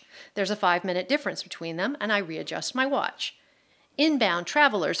watch. There's a 5-minute difference between them, and I readjust my watch. Inbound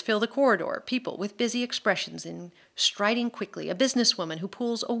travelers fill the corridor, people with busy expressions in striding quickly, a businesswoman who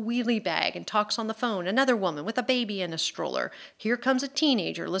pulls a wheelie bag and talks on the phone, another woman with a baby in a stroller. Here comes a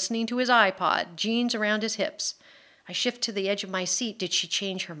teenager listening to his iPod, jeans around his hips. I shift to the edge of my seat. Did she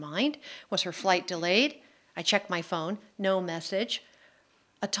change her mind? Was her flight delayed? I check my phone. No message.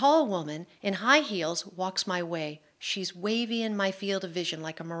 A tall woman in high heels walks my way. She's wavy in my field of vision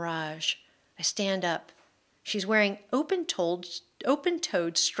like a mirage. I stand up. She's wearing open-toed,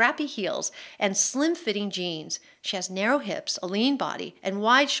 strappy heels and slim-fitting jeans. She has narrow hips, a lean body, and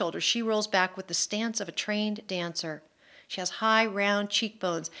wide shoulders she rolls back with the stance of a trained dancer. She has high, round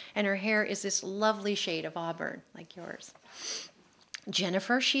cheekbones, and her hair is this lovely shade of auburn, like yours.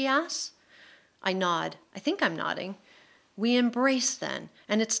 Jennifer, she asks. I nod. I think I'm nodding. We embrace then,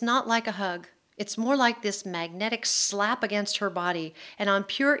 and it's not like a hug. It's more like this magnetic slap against her body, and on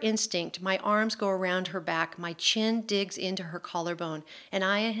pure instinct, my arms go around her back, my chin digs into her collarbone, and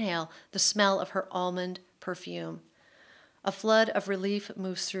I inhale the smell of her almond perfume. A flood of relief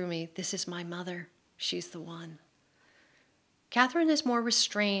moves through me. This is my mother. She's the one. Catherine is more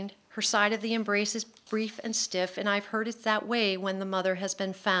restrained. Her side of the embrace is brief and stiff, and I've heard it's that way when the mother has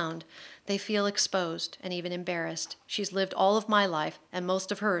been found. They feel exposed and even embarrassed. She's lived all of my life, and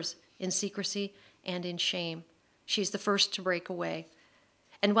most of hers, in secrecy and in shame. She's the first to break away.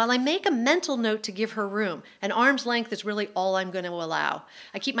 And while I make a mental note to give her room, an arm's length is really all I'm going to allow.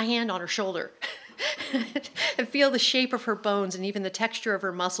 I keep my hand on her shoulder and feel the shape of her bones and even the texture of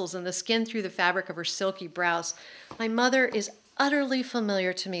her muscles and the skin through the fabric of her silky brows. My mother is utterly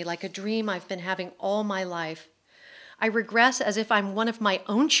familiar to me, like a dream I've been having all my life. I regress as if I'm one of my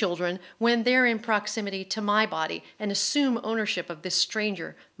own children when they're in proximity to my body and assume ownership of this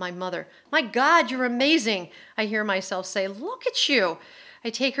stranger, my mother. My God, you're amazing, I hear myself say. Look at you. I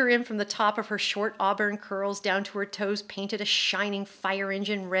take her in from the top of her short auburn curls down to her toes painted a shining fire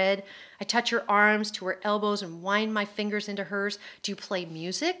engine red. I touch her arms to her elbows and wind my fingers into hers. Do you play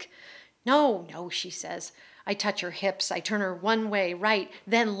music? No, she says. I touch her hips. I turn her one way, right,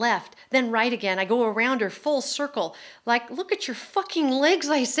 then left, then right again. I go around her full circle. Like, look at your fucking legs,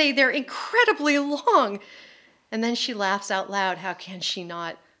 I say. They're incredibly long. And then she laughs out loud. How can she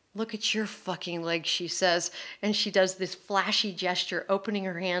not? Look at your fucking legs, she says. And she does this flashy gesture, opening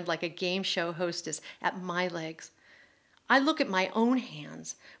her hand like a game show hostess at my legs. I look at my own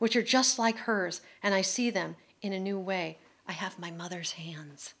hands, which are just like hers, and I see them in a new way. I have my mother's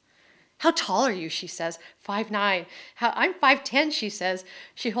hands. How tall are you, she says. 5'9". I'm 5'10", she says.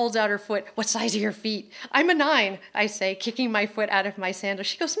 She holds out her foot. What size are your feet? I'm a 9, I say, kicking my foot out of my sandal.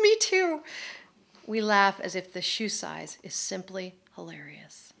 She goes, me too. We laugh as if the shoe size is simply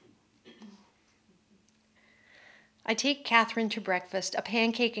hilarious. I take Catherine to breakfast, a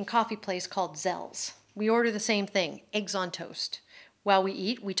pancake and coffee place called Zell's. We order the same thing, eggs on toast. While we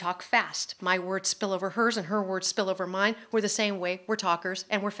eat, we talk fast. My words spill over hers and her words spill over mine. We're the same way. We're talkers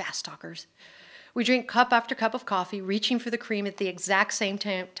and we're fast talkers. We drink cup after cup of coffee, reaching for the cream at the exact same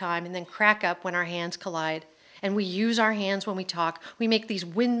time and then crack up when our hands collide. And we use our hands when we talk. We make these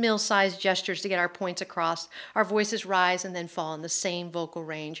windmill-sized gestures to get our points across. Our voices rise and then fall in the same vocal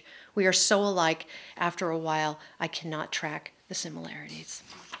range. We are so alike, after a while, I cannot track the similarities.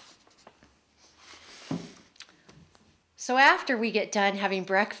 So after we get done having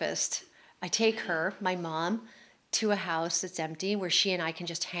breakfast, I take her, my mom, to a house that's empty where she and I can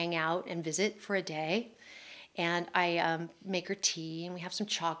just hang out and visit for a day. And I make her tea and we have some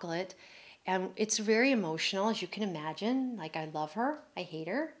chocolate. And it's very emotional, as you can imagine. Like, I love her. I hate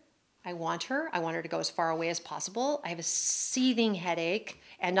her. I want her. I want her to go as far away as possible. I have a seething headache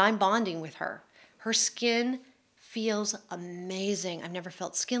and I'm bonding with her. Her skin feels amazing. I've never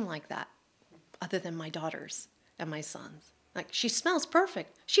felt skin like that other than my daughter's and my son's. Like, she smells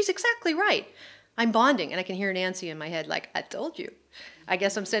perfect. She's exactly right. I'm bonding, and I can hear Nancy in my head like, I told you. I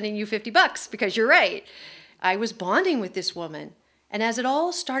guess I'm sending you $50 because you're right. I was bonding with this woman, and as it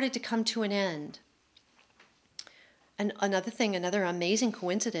all started to come to an end, And another amazing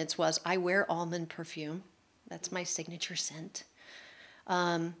coincidence was I wear almond perfume. That's my signature scent.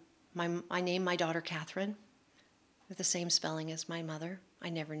 I named my daughter Catherine with the same spelling as my mother. I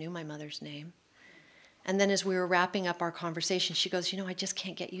never knew my mother's name. And then as we were wrapping up our conversation, she goes, I just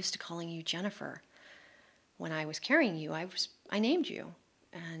can't get used to calling you Jennifer. When I was carrying you, I named you.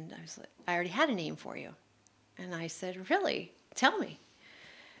 And I was like, I already had a name for you. And I said, really? Tell me.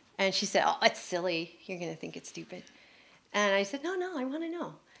 And she said, oh, it's silly. You're going to think it's stupid. And I said, no, I want to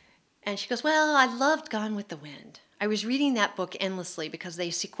know. And she goes, well, I loved Gone with the Wind. I was reading that book endlessly because they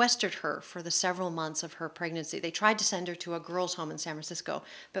sequestered her for the several months of her pregnancy. They tried to send her to a girls' home in San Francisco,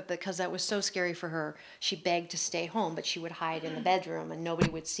 but because that was so scary for her, she begged to stay home, but she would hide in the bedroom and nobody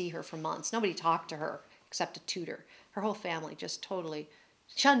would see her for months. Nobody talked to her except a tutor. Her whole family just totally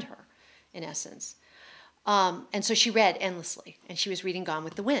shunned her, in essence. And so she read endlessly, and she was reading Gone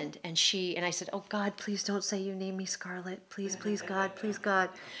with the Wind. And I said, oh, God, please don't say you named me Scarlett. Please, please, God, please, God.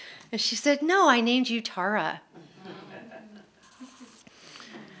 And she said, no, I named you Tara.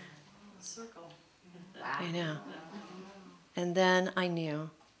 Circle. I know. And then I knew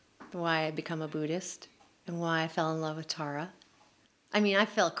why I'd become a Buddhist and why I fell in love with Tara. I mean, I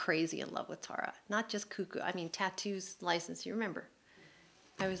fell crazy in love with Tara. Not just cuckoo. I mean, tattoos, license, you remember.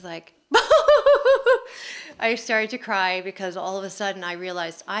 I was like, I started to cry because all of a sudden I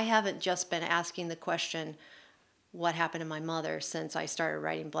realized I haven't just been asking the question, what happened to my mother, since I started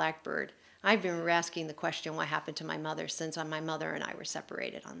writing Blackbird. I've been asking the question, what happened to my mother, since my mother and I were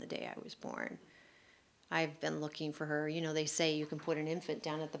separated on the day I was born. I've been looking for her. They say you can put an infant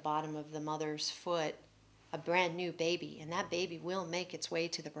down at the bottom of the mother's foot, a brand new baby, and that baby will make its way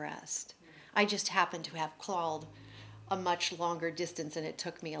to the breast. I just happen to have crawled a much longer distance, and it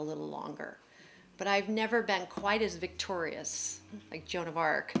took me a little longer. But I've never been quite as victorious, like Joan of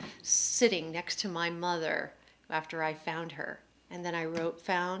Arc, sitting next to my mother after I found her. And then I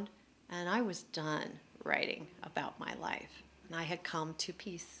found, and I was done writing about my life. And I had come to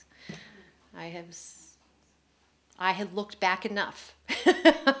peace. I had looked back enough.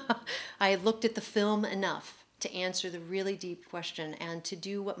 I had looked at the film enough to answer the really deep question and to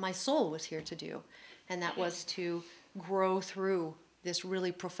do what my soul was here to do. And that was to grow through this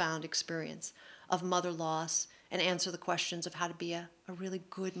really profound experience of mother loss and answer the questions of how to be a really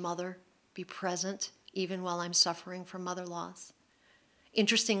good mother, be present even while I'm suffering from mother loss.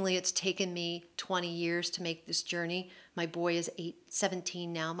 Interestingly, it's taken me 20 years to make this journey. My boy is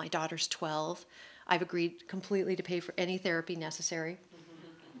 17 now, my daughter's 12. I've agreed completely to pay for any therapy necessary.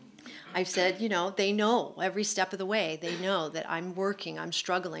 I've said, they know every step of the way. They know that I'm working, I'm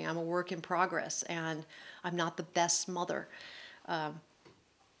struggling, I'm a work in progress, and I'm not the best mother.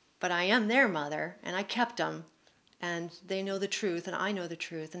 But I am their mother, and I kept them, and they know the truth, and I know the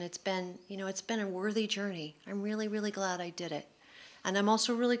truth, and it's been a worthy journey. I'm really, really glad I did it. And I'm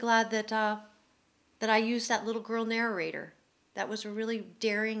also really glad that I used that little girl narrator. That was a really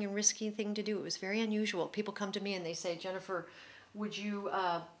daring and risky thing to do. It was very unusual. People come to me and they say, Jennifer, would you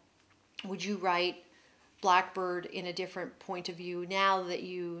write Blackbird in a different point of view now that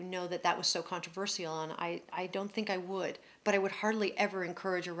you know that was so controversial? And I don't think I would, but I would hardly ever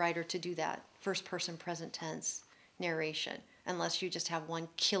encourage a writer to do that, first person present tense narration, unless you just have one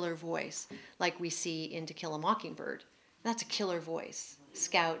killer voice, like we see in To Kill a Mockingbird. That's a killer voice.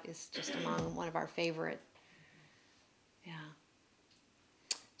 Scout is just among one of our favorite. Yeah.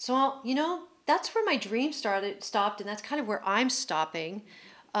 So, that's where my dream stopped, and that's kind of where I'm stopping.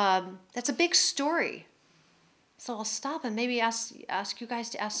 That's a big story. So I'll stop and maybe ask you guys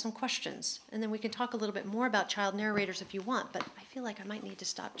to ask some questions, and then we can talk a little bit more about child narrators if you want, but I feel like I might need to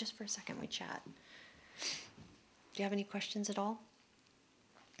stop just for a second. We chat. Do you have any questions at all?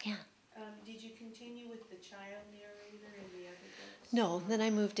 Yeah. Did you continue with the child narrator in the other books? No, then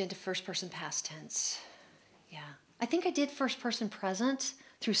I moved into first-person past tense. Yeah. I think I did first-person present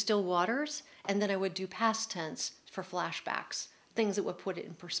through Still Waters, and then I would do past tense for flashbacks, things that would put it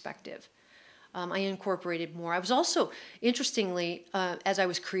in perspective. I incorporated more. I was also, interestingly, as I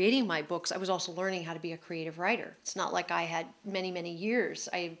was creating my books, I was also learning how to be a creative writer. It's not like I had many, many years.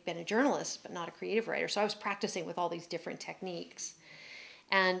 I've been a journalist, but not a creative writer. So I was practicing with all these different techniques.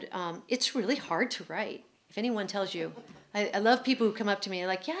 And it's really hard to write. If anyone tells you, I love people who come up to me and are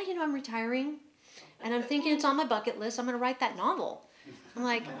like, yeah, I'm retiring, and I'm thinking it's on my bucket list. I'm going to write that novel. I'm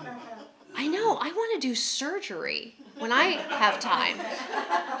like, I know, I want to do surgery when I have time.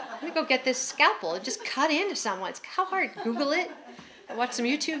 I'm going to go get this scalpel and just cut into someone. How hard? Google it. I watch some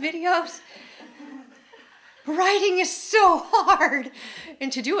YouTube videos. Writing is so hard,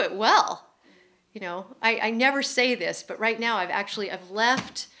 and to do it well. I never say this, but right now I've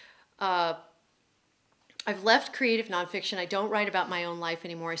left I've left creative nonfiction. I don't write about my own life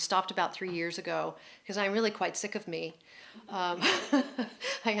anymore. I stopped about 3 years ago because I'm really quite sick of me. I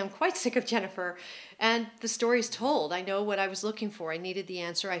am quite sick of Jennifer. And the story's told. I know what I was looking for. I needed the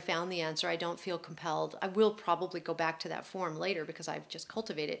answer. I found the answer. I don't feel compelled. I will probably go back to that form later because I've just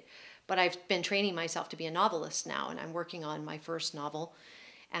cultivated. But I've been training myself to be a novelist now, and I'm working on my first novel.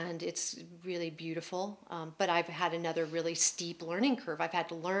 And it's really beautiful. But I've had another really steep learning curve. I've had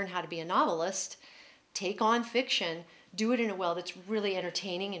to learn how to be a novelist, take on fiction, do it in a way that's really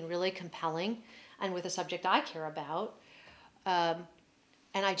entertaining and really compelling, and with a subject I care about.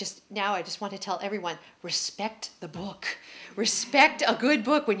 And I just want to tell everyone, respect the book. Respect a good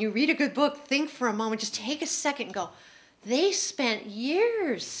book. When you read a good book, think for a moment, just take a second and go, they spent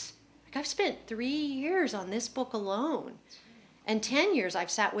years. Like I've spent 3 years on this book alone. And 10 years I've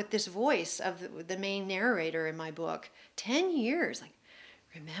sat with this voice of the main narrator in my book. 10 years, like,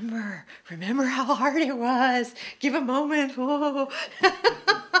 remember how hard it was. Give a moment. Whoa.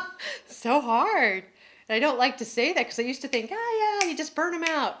 So hard. And I don't like to say that because I used to think, oh yeah, you just burn them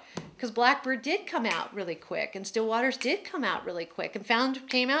out. Because Blackbird did come out really quick, and Still Waters did come out really quick, and Found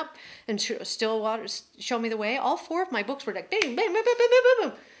came out, and Still Waters, Show Me the Way. All 4 of my books were like, bang, bang, bang, bang, bang, bang,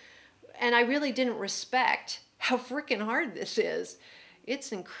 bang. And I really didn't respect how freaking hard this is.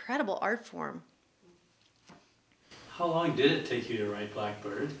 It's an incredible art form. How long did it take you to write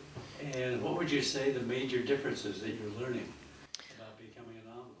Blackbird? And what would you say the major differences that you're learning about becoming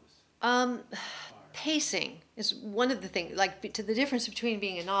a novelist? Pacing is one of the things, like to the difference between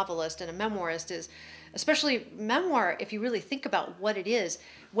being a novelist and a memoirist is, especially memoir, if you really think about what it is,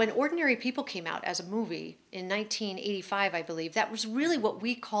 when Ordinary People came out as a movie in 1985, I believe, that was really what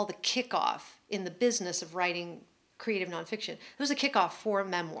we call the kickoff in the business of writing creative nonfiction. It was a kickoff for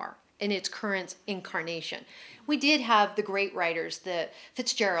memoir in its current incarnation. We did have the great writers, the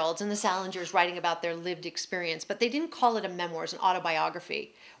Fitzgeralds and the Salingers, writing about their lived experience, but they didn't call it a memoir, it's an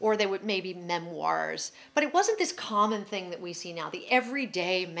autobiography, or they would maybe memoirs. But it wasn't this common thing that we see now, the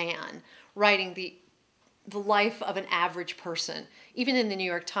everyday man writing the life of an average person. Even in the New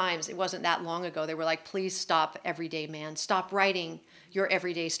York Times, it wasn't that long ago, they were like, please stop, everyday man, stop writing your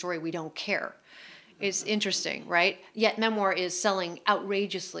everyday story, we don't care. It's interesting, right? Yet memoir is selling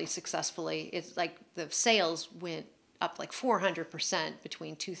outrageously successfully. It's like the sales went up like 400%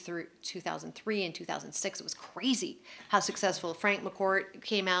 between 2003 and 2006. It was crazy how successful. Frank McCourt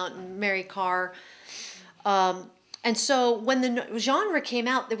came out and Mary Carr. And so when the genre came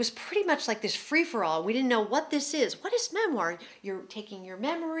out, there was pretty much like this free-for-all. We didn't know what this is. What is memoir? You're taking your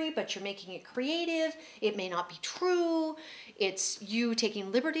memory, but you're making it creative. It may not be true. It's you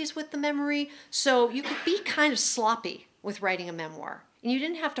taking liberties with the memory. So you could be kind of sloppy with writing a memoir. And you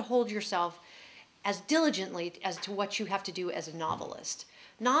didn't have to hold yourself as diligently as to what you have to do as a novelist.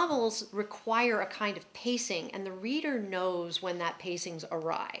 Novels require a kind of pacing, and the reader knows when that pacing's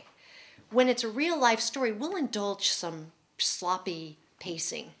awry. When it's a real life story, we'll indulge some sloppy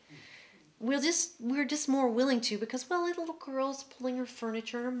pacing. We're just more willing to because, well, a little girl's pulling her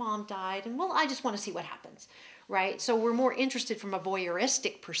furniture and her mom died, and well, I just want to see what happens, right? So we're more interested from a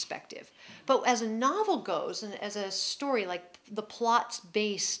voyeuristic perspective. But as a novel goes, and as a story, like the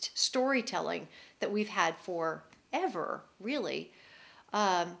plots-based storytelling that we've had forever, really,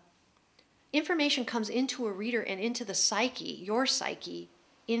 information comes into a reader and into the psyche, your psyche,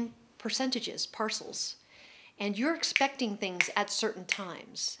 in percentages, parcels. And you're expecting things at certain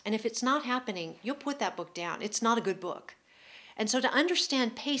times. And if it's not happening, you'll put that book down. It's not a good book. And so to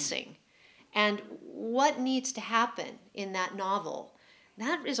understand pacing and what needs to happen in that novel,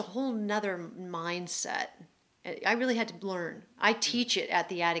 that is a whole nother mindset. I really had to learn. I teach it at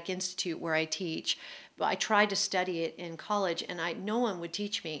the Attic Institute where I teach. But I tried to study it in college, and no one would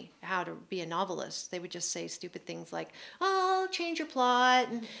teach me how to be a novelist. They would just say stupid things like, oh, change your plot,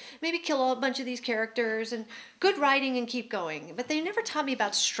 and maybe kill a bunch of these characters, and good writing and keep going. But they never taught me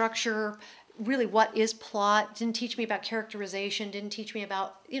about structure, really what is plot, didn't teach me about characterization, didn't teach me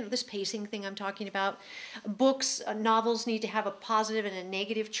about, this pacing thing I'm talking about. Books, novels need to have a positive and a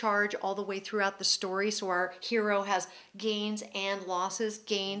negative charge all the way throughout the story, so our hero has gains and losses,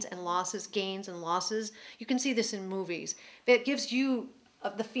 gains and losses, gains and losses. You can see this in movies. It gives you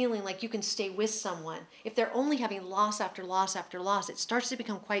the feeling like you can stay with someone. If they're only having loss after loss after loss, it starts to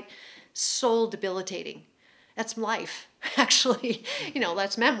become quite soul debilitating. That's life, actually.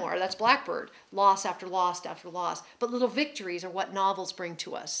 That's memoir, that's Blackbird. Loss after loss after loss. But little victories are what novels bring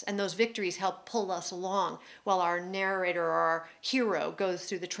to us. And those victories help pull us along while our narrator or our hero goes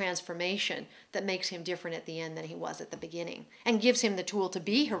through the transformation that makes him different at the end than he was at the beginning. And gives him the tool to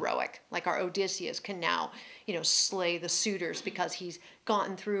be heroic, like our Odysseus can now, slay the suitors because he's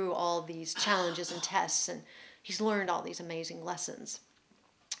gotten through all these challenges and tests and he's learned all these amazing lessons.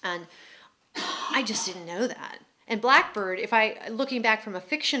 And I just didn't know that. And Blackbird, looking back from a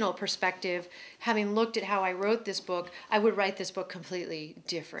fictional perspective, having looked at how I wrote this book, I would write this book completely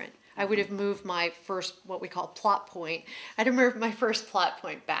different. I would have moved my first, what we call plot point. I'd have moved my first plot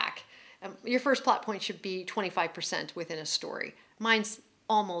point back. Your first plot point should be 25% within a story. Mine's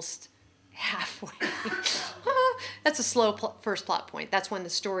almost halfway. That's a slow first plot point. That's when the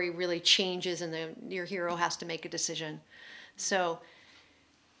story really changes and your hero has to make a decision. So,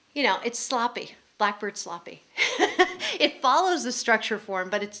 it's sloppy. Blackbird's sloppy. It follows the structure form,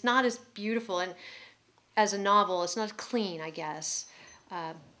 but it's not as beautiful. And as a novel, it's not as clean, I guess.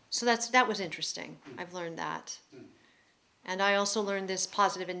 So that was interesting. I've learned that. And I also learned this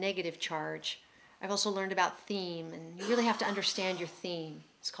positive and negative charge. I've also learned about theme, and you really have to understand your theme.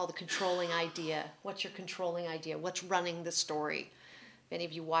 It's called the controlling idea. What's your controlling idea? What's running the story? If any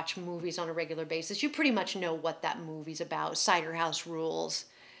of you watch movies on a regular basis, you pretty much know what that movie's about. Cider House Rules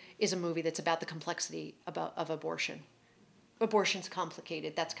is a movie that's about the complexity of abortion. Abortion's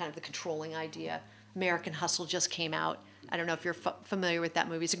complicated. That's kind of the controlling idea. American Hustle just came out. I don't know if you're familiar with that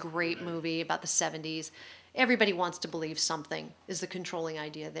movie. It's a great movie about the 70s. Everybody wants to believe something is the controlling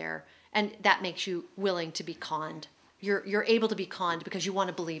idea there. And that makes you willing to be conned. You're able to be conned because you want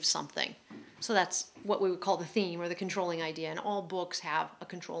to believe something. So that's what we would call the theme or the controlling idea. And all books have a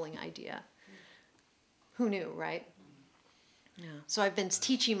controlling idea. Who knew, right? Yeah. So I've been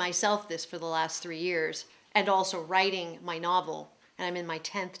teaching myself this for the last 3 years and also writing my novel. And I'm in my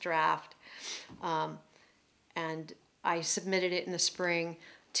 10th draft. And I submitted it in the spring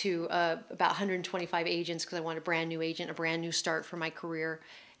to about 125 agents because I wanted a brand new agent, a brand new start for my career.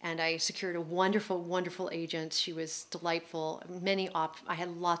 And I secured a wonderful, wonderful agent. She was delightful. I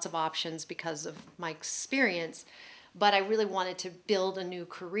had lots of options because of my experience, but I really wanted to build a new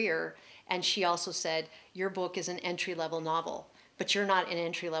career. And she also said, your book is an entry-level novel, but you're not an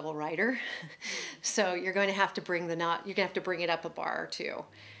entry-level writer. So you're going to have to bring it up a bar or two,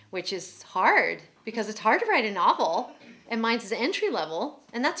 which is hard because it's hard to write a novel. And mine's is entry-level,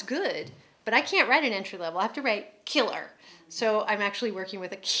 and that's good. But I can't write an entry-level. I have to write killer. So I'm actually working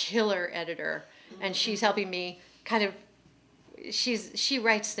with a killer editor, and she's helping me she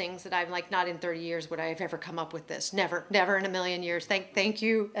writes things that I'm like, not in 30 years would I have ever come up with this. Never in a million years. Thank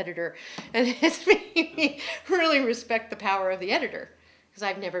you, editor. And it's made me really respect the power of the editor because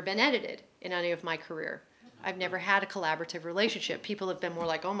I've never been edited in any of my career. I've never had a collaborative relationship. People have been more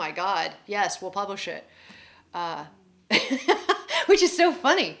like, oh my God, yes, we'll publish it. Which is so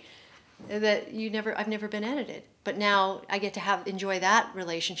funny that I've never been edited. But now I get to enjoy that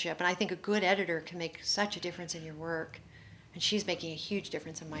relationship. And I think a good editor can make such a difference in your work. And she's making a huge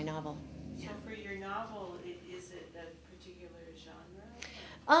difference in my novel. So for your novel, is it a particular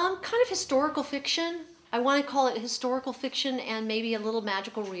genre? Kind of historical fiction. I want to call it historical fiction and maybe a little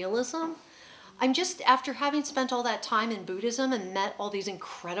magical realism. I'm just, after having spent all that time in Buddhism and met all these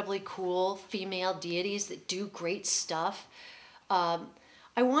incredibly cool female deities that do great stuff,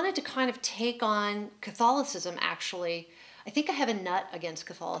 I wanted to kind of take on Catholicism, actually. I think I have a nut against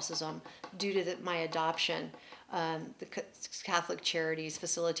Catholicism due to my adoption. The Catholic Charities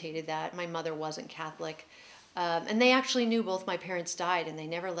facilitated that. My mother wasn't Catholic. And they actually knew both my parents died, and they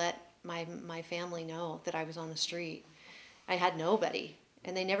never let my family know that I was on the street. I had nobody.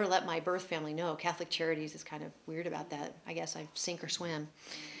 And they never let my birth family know. Catholic Charities is kind of weird about that. I guess I sink or swim.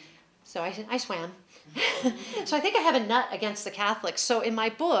 So I swam. So I think I have a nut against the Catholics. So in my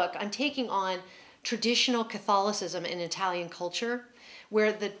book, I'm taking on traditional Catholicism in Italian culture,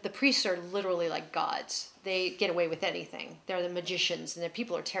 where the priests are literally like gods. They get away with anything. They're the magicians, and the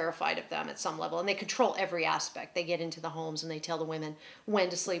people are terrified of them at some level, and they control every aspect. They get into the homes, and they tell the women when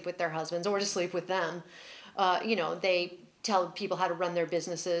to sleep with their husbands or to sleep with them. They tell people how to run their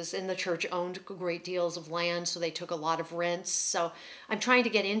businesses, and the church owned great deals of land, so they took a lot of rents. So I'm trying to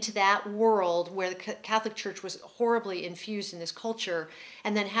get into that world where the Catholic Church was horribly infused in this culture,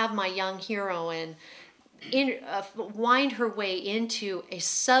 and then have my young heroine wind her way into a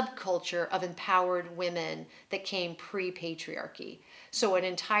subculture of empowered women that came pre-patriarchy. So an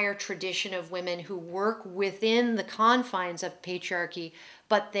entire tradition of women who work within the confines of patriarchy,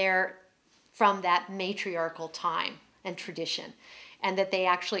 but they're from that matriarchal time and tradition, and that they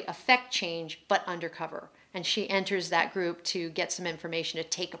actually affect change, but undercover. And she enters that group to get some information to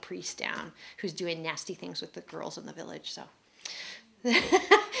take a priest down who's doing nasty things with the girls in the village. So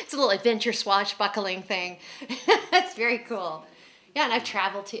it's a little adventure swashbuckling thing. It's very cool. Yeah, and I've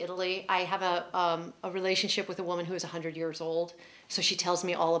traveled to Italy. I have a relationship with a woman who is 100 years old. So she tells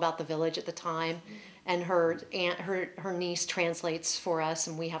me all about the village at the time. And her niece translates for us,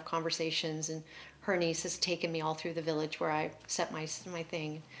 and we have conversations. And her niece has taken me all through the village where I set my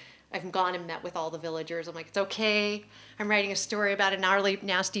thing. I've gone and met with all the villagers. I'm like, it's okay. I'm writing a story about a gnarly,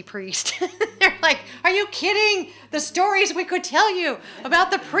 nasty priest. They're like, are you kidding? The stories we could tell you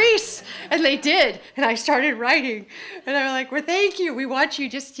about the priests. And they did. And I started writing. And they were like, well, thank you. We want you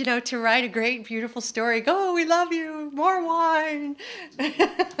just, to write a great, beautiful story. Go, we love you. More wine.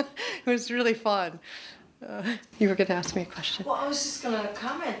 It was really fun. You were going to ask me a question. Well, I was just going to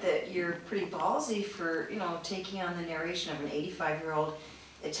comment that you're pretty ballsy for, taking on the narration of an 85-year-old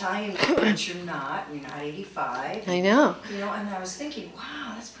Italian, but you're not 85. I know. And I was thinking,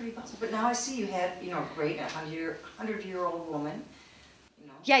 wow, that's pretty ballsy. But now I see you had, a great 100-year-old woman,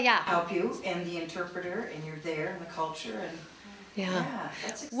 help you, and the interpreter, and you're there, and the culture, and yeah,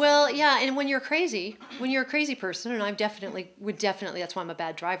 that's exciting. Well, yeah, and when you're a crazy person, and that's why I'm a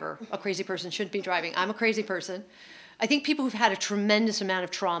bad driver. A crazy person shouldn't be driving. I'm a crazy person. I think people who've had a tremendous amount of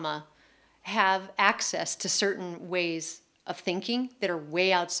trauma have access to certain ways of thinking that are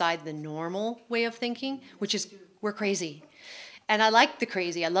way outside the normal way of thinking, which is we're crazy. And I like the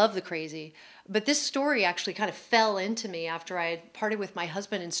crazy. I love the crazy. But this story actually kind of fell into me after I had parted with my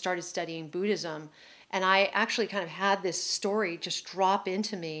husband and started studying Buddhism. And I actually kind of had this story just drop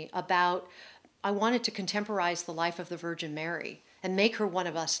into me about I wanted to contemporize the life of the Virgin Mary and make her one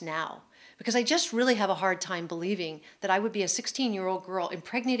of us now. Because I just really have a hard time believing that I would be a 16-year-old girl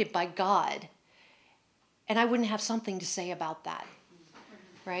impregnated by God and I wouldn't have something to say about that,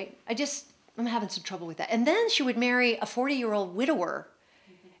 right? I'm having some trouble with that. And then she would marry a 40-year-old widower.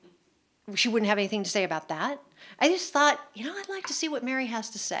 She wouldn't have anything to say about that. I just thought, I'd like to see what Mary has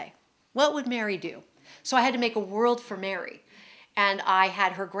to say. What would Mary do? So I had to make a world for Mary. And I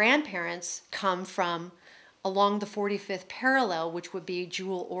had her grandparents come from along the 45th parallel, which would be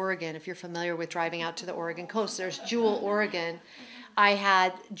Jewel, Oregon. If you're familiar with driving out to the Oregon coast, there's Jewel, Oregon. I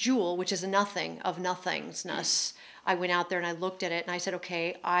had Jewel, which is a nothing of nothingness. I went out there and I looked at it and I said,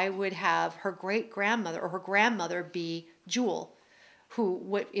 okay, I would have her great-grandmother or her grandmother be Jewel,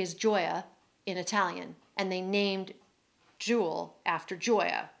 who is Gioia in Italian. And they named Jewel after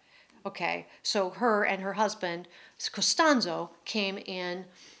Gioia. Okay, so her and her husband, Costanzo, came in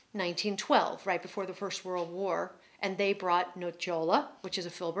 1912, right before the First World War. And they brought nocciola, which is a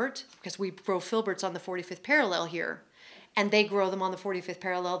filbert, because we grow filberts on the 45th parallel here. And they grow them on the 45th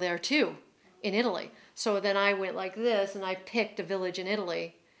parallel there too, in Italy. So then I went like this, and I picked a village in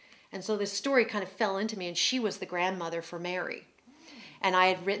Italy. And so this story kind of fell into me, and she was the grandmother for Mary. And I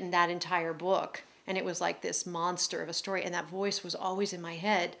had written that entire book, and it was like this monster of a story. And that voice was always in my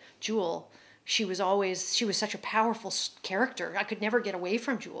head, Jewel. She was such a powerful character. I could never get away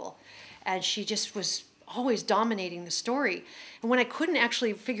from Jewel. And she just was always dominating the story. And when I couldn't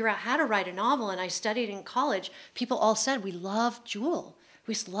actually figure out how to write a novel, and I studied in college, people all said, we love Jewel.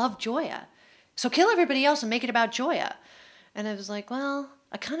 We love Gioia. So kill everybody else and make it about Gioia. And I was like, well,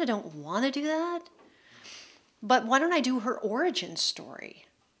 I kind of don't want to do that. But why don't I do her origin story?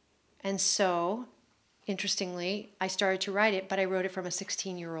 And so, interestingly, I started to write it, but I wrote it from a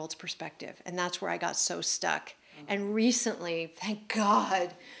 16-year-old's perspective. And that's where I got so stuck. And recently, thank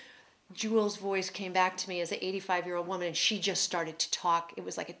God, Jewel's voice came back to me as an 85-year-old woman, and she just started to talk. It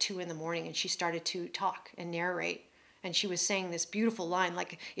was like at 2 a.m, and she started to talk and narrate. And she was saying this beautiful line,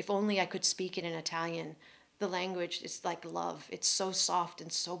 like, if only I could speak it in Italian. The language is like love. It's so soft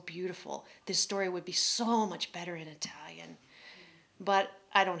and so beautiful. This story would be so much better in Italian. But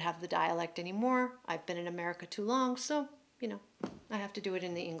I don't have the dialect anymore. I've been in America too long, so, I have to do it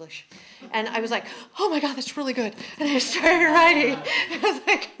in the English. And I was like, oh my God, that's really good. And I started writing. I was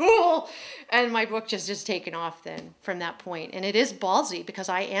like, cool. And my book just taken off then from that point. And it is ballsy because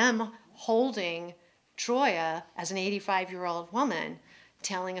I am holding Gioia as an 85-year-old woman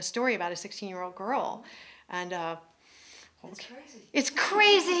telling a story about a 16-year-old girl. And It's crazy. it's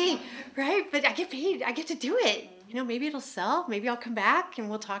crazy, right? But I get paid. I get to do it. Maybe it'll sell. Maybe I'll come back and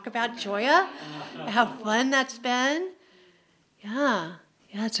we'll talk about Gioia, how fun that's been. Yeah,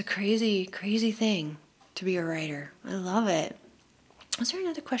 it's a crazy, crazy thing to be a writer. I love it. Was there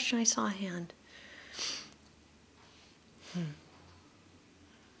another question? I saw a hand.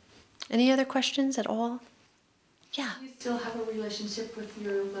 Any other questions at all? Yeah. Do you still have a relationship with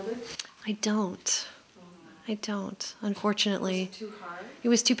your mother? I don't. Unfortunately. Was it too hard? It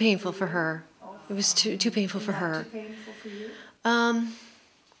was too painful for her. Oh. It was too painful for her. Too painful for you?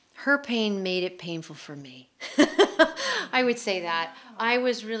 Her pain made it painful for me. I would say that. I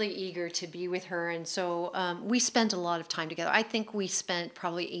was really eager to be with her, and so we spent a lot of time together. I think we spent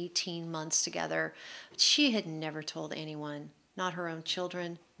probably 18 months together. She had never told anyone, not her own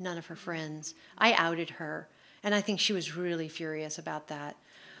children, none of her friends. I outed her, and I think she was really furious about that.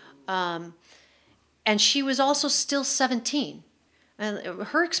 And she was also still 17. And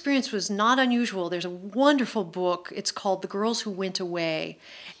her experience was not unusual. There's a wonderful book. It's called The Girls Who Went Away.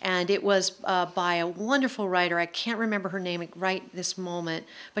 And it was by a wonderful writer. I can't remember her name right this moment.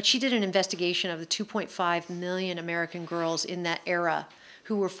 But she did an investigation of the 2.5 million American girls in that era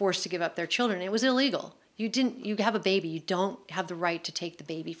who were forced to give up their children. It was illegal. You have a baby. You don't have the right to take the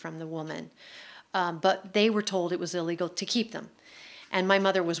baby from the woman. But they were told it was illegal to keep them. And my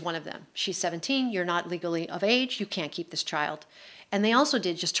mother was one of them. She's 17. You're not legally of age. You can't keep this child. And they also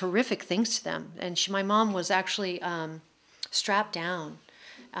did just horrific things to them. And my mom was actually strapped down,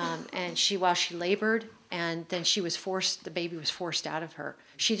 and while she labored, and then the baby was forced out of her.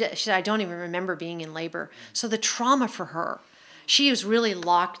 She said, I don't even remember being in labor. So the trauma for her, she was really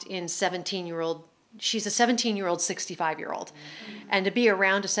locked in 17-year-old. She's a 17-year-old, 65-year-old. And to be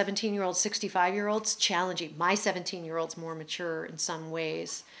around a 17-year-old, 65-year-old's challenging. My 17-year-old's more mature in some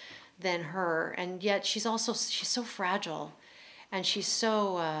ways than her. And yet she's so fragile. And she's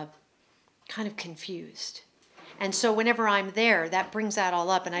so kind of confused. And so whenever I'm there, that brings that all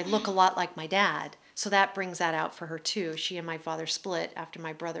up. And I look a lot like my dad. So that brings that out for her too. She and my father split after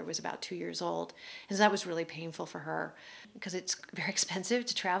my brother was about 2 years old. And so that was really painful for her because it's very expensive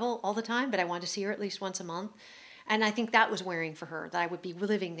to travel all the time. But I wanted to see her at least once a month. And I think that was wearing for her, that I would be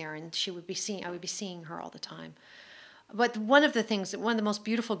living there and I would be seeing her all the time. But one of the most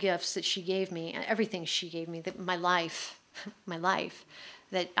beautiful gifts that she gave me, everything she gave me, my life,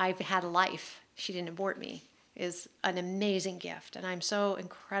 that I've had a life, she didn't abort me, is an amazing gift. And I'm so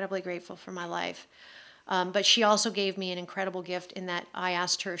incredibly grateful for my life. But she also gave me an incredible gift in that I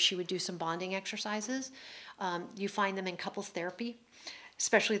asked her if she would do some bonding exercises. You find them in couples therapy,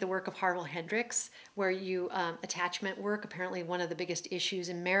 especially the work of Harville Hendricks, where attachment work. Apparently one of the biggest issues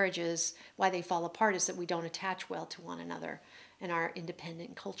in marriages, why they fall apart, is that we don't attach well to one another in our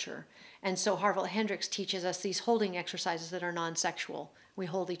independent culture. And so Harville Hendricks teaches us these holding exercises that are non-sexual. We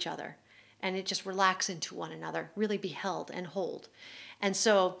hold each other, and it just relax into one another, really be held and hold. And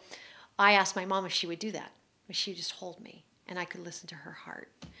so I asked my mom if she would do that, if she would just hold me, and I could listen to her heart.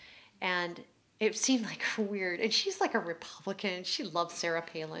 And it seemed like weird. And she's like a Republican. She loves Sarah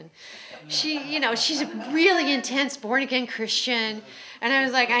Palin. She's a really intense born-again Christian. And I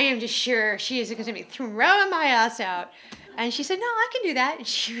was like, I am just sure she is going to be throwing my ass out. And she said, no, I can do that. And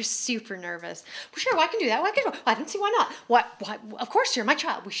she was super nervous. Well, sure, I can do that. I don't see why not. What? Of course, you're my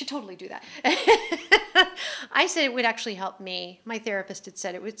child. We should totally do that. I said it would actually help me. My therapist had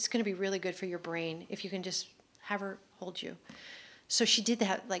said it's going to be really good for your brain if you can just have her hold you. So she did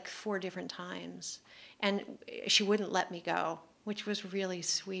that like 4 different times. And she wouldn't let me go, which was really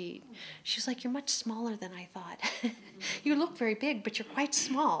sweet. She was like, you're much smaller than I thought. You look very big, but you're quite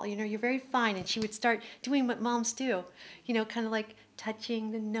small. You're very fine. And she would start doing what moms do, kind of like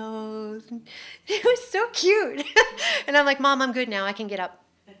touching the nose. And it was so cute. And I'm like, Mom, I'm good now. I can get up.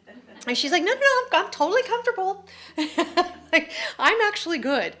 And she's like, no, I'm totally comfortable. Like, I'm actually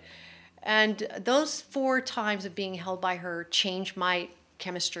good. And those 4 times of being held by her changed my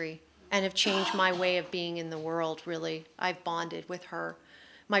chemistry and have changed my way of being in the world, really. I've bonded with her.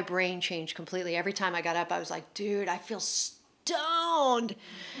 My brain changed completely. Every time I got up, I was like, dude, I feel stoned.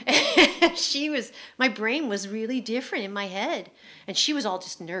 My brain was really different in my head. And she was all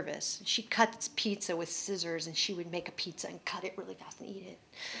just nervous. She cuts pizza with scissors, and she would make a pizza and cut it really fast and eat it.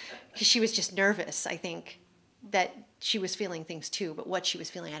 Because she was just nervous, I think, that she was feeling things too. But what she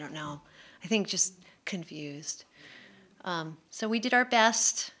was feeling, I don't know. I think just confused. So we did our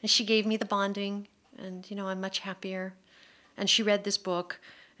best, and she gave me the bonding, and, I'm much happier. And she read this book,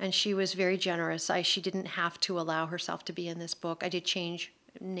 and she was very generous. She didn't have to allow herself to be in this book. I did change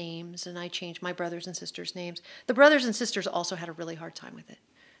names, and I changed my brothers and sisters' names. The brothers and sisters also had a really hard time with it.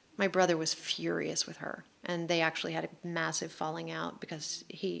 My brother was furious with her, and they actually had a massive falling out because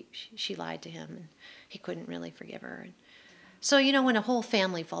she lied to him, and he couldn't really forgive her. And so, when a whole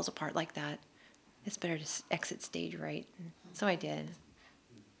family falls apart like that, it's better to exit stage right. And so I did.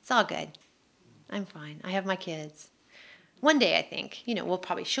 It's all good. I'm fine. I have my kids. One day, I think,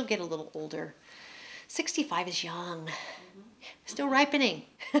 she'll get a little older. 65 is young. Still ripening.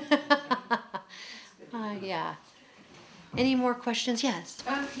 Yeah. Any more questions? Yes.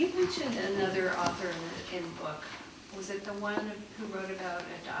 You mentioned another author in the book. Was it the one who wrote about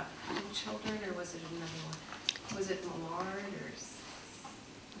adopted children, or was it another one? Was it Millard, or?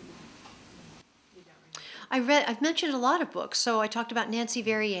 You don't remember. I've mentioned a lot of books. So I talked about Nancy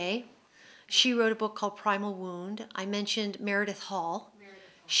Verrier. She wrote a book called Primal Wound. I mentioned Meredith Hall.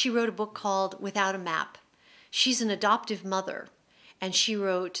 She wrote a book called Without a Map. She's an adoptive mother, and she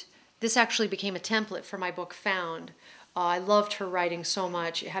wrote, this actually became a template for my book Found. I loved her writing so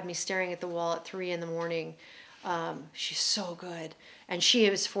much. It had me staring at the wall at 3 a.m. She's so good. And she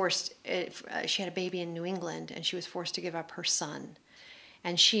was forced, she had a baby in New England, and she was forced to give up her son.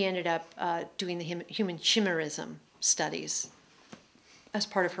 And she ended up doing the human chimerism studies as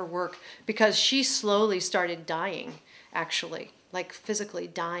part of her work, because she slowly started dying, actually, like physically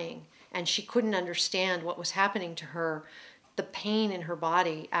dying. And she couldn't understand what was happening to her, the pain in her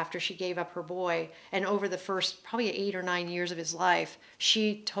body after she gave up her boy. And over the first probably 8 or 9 years of his life,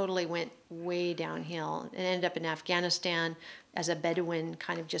 she totally went way downhill and ended up in Afghanistan as a Bedouin,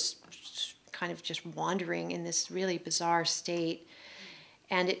 kind of just wandering in this really bizarre state.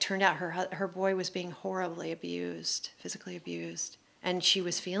 And it turned out her boy was being horribly abused, physically abused, and she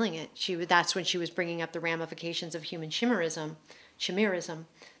was feeling it. That's when she was bringing up the ramifications of human chimerism,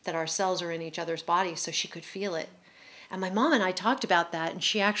 that our cells are in each other's bodies, so she could feel it. And my mom and I talked about that, and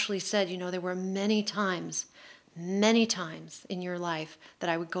she actually said, you know, there were many times in your life that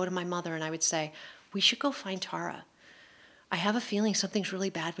I would go to my mother and I would say, we should go find Tara. I have a feeling something's really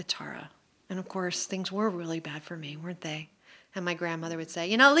bad with Tara. And of course, things were really bad for me, weren't they? And my grandmother would say,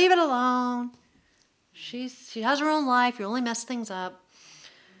 you know, leave it alone. She has her own life. You only mess things up.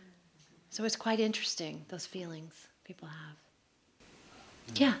 So it's quite interesting, those feelings people have.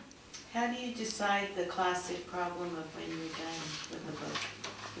 Yeah. How do you decide the classic problem of when you're done with the book?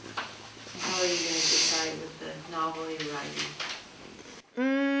 How are you going to decide with the novel you're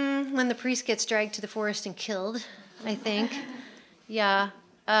writing? When the priest gets dragged to the forest and killed, I think. Yeah.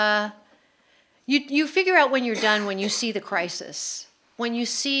 You figure out when you're done when you see the crisis. When you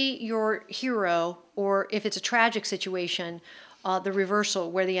see your hero, or if it's a tragic situation, the reversal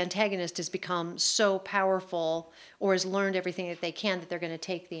where the antagonist has become so powerful or has learned everything that they can that they're going to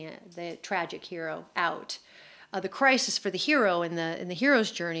take the tragic hero out. The crisis for the hero in the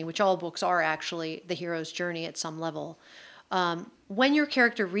hero's journey, which all books are actually the hero's journey at some level, when your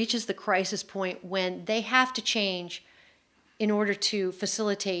character reaches the crisis point when they have to change in order to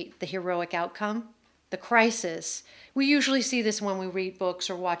facilitate the heroic outcome, the crisis, we usually see this when we read books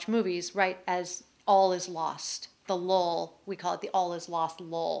or watch movies, right, as all is lost. The lull, we call it the all is lost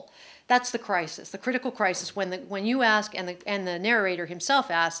lull. That's the crisis, the critical crisis when you ask and the narrator himself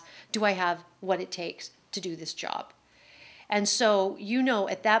asks, do I have what it takes to do this job? And so you know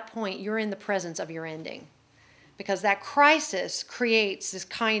at that point you're in the presence of your ending, because that crisis creates this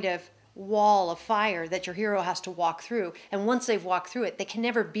kind of wall of fire that your hero has to walk through. And once they've walked through it, they can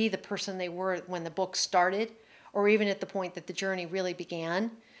never be the person they were when the book started, or even at the point that the journey really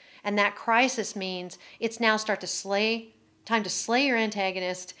began. And that crisis means it's now time to slay your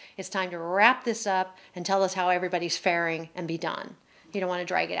antagonist. It's time to wrap this up and tell us how everybody's faring and be done. You don't want to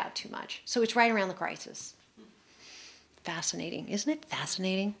drag it out too much. So it's right around the crisis. Fascinating. Isn't it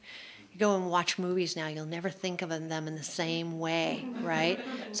fascinating? You go and watch movies now, you'll never think of them in the same way, right?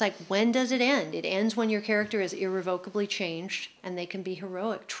 It's like, when does it end? It ends when your character is irrevocably changed and they can be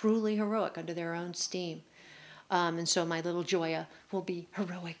heroic, truly heroic under their own steam. And so my little Joya will be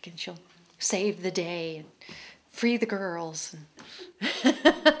heroic, and she'll save the day and free the girls. And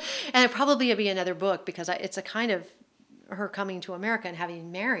it'll probably be another book, because it's a kind of her coming to America and having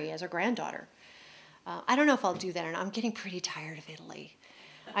Mary as her granddaughter. I don't know if I'll do that or not. I'm getting pretty tired of Italy.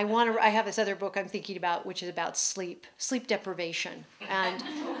 I have this other book I'm thinking about, which is about sleep deprivation. And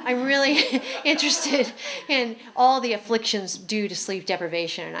I'm really interested in all the afflictions due to sleep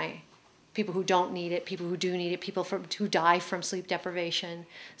deprivation. And people who don't need it, people who do need it, people who die from sleep deprivation.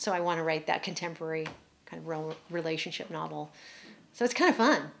 So I want to write that contemporary kind of relationship novel. So it's kind of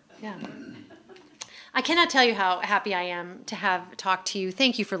fun. Yeah. I cannot tell you how happy I am to have talked to you.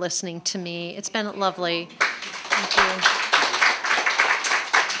 Thank you for listening to me. It's been lovely. Thank you.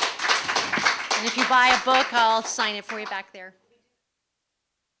 And if you buy a book, I'll sign it for you back there.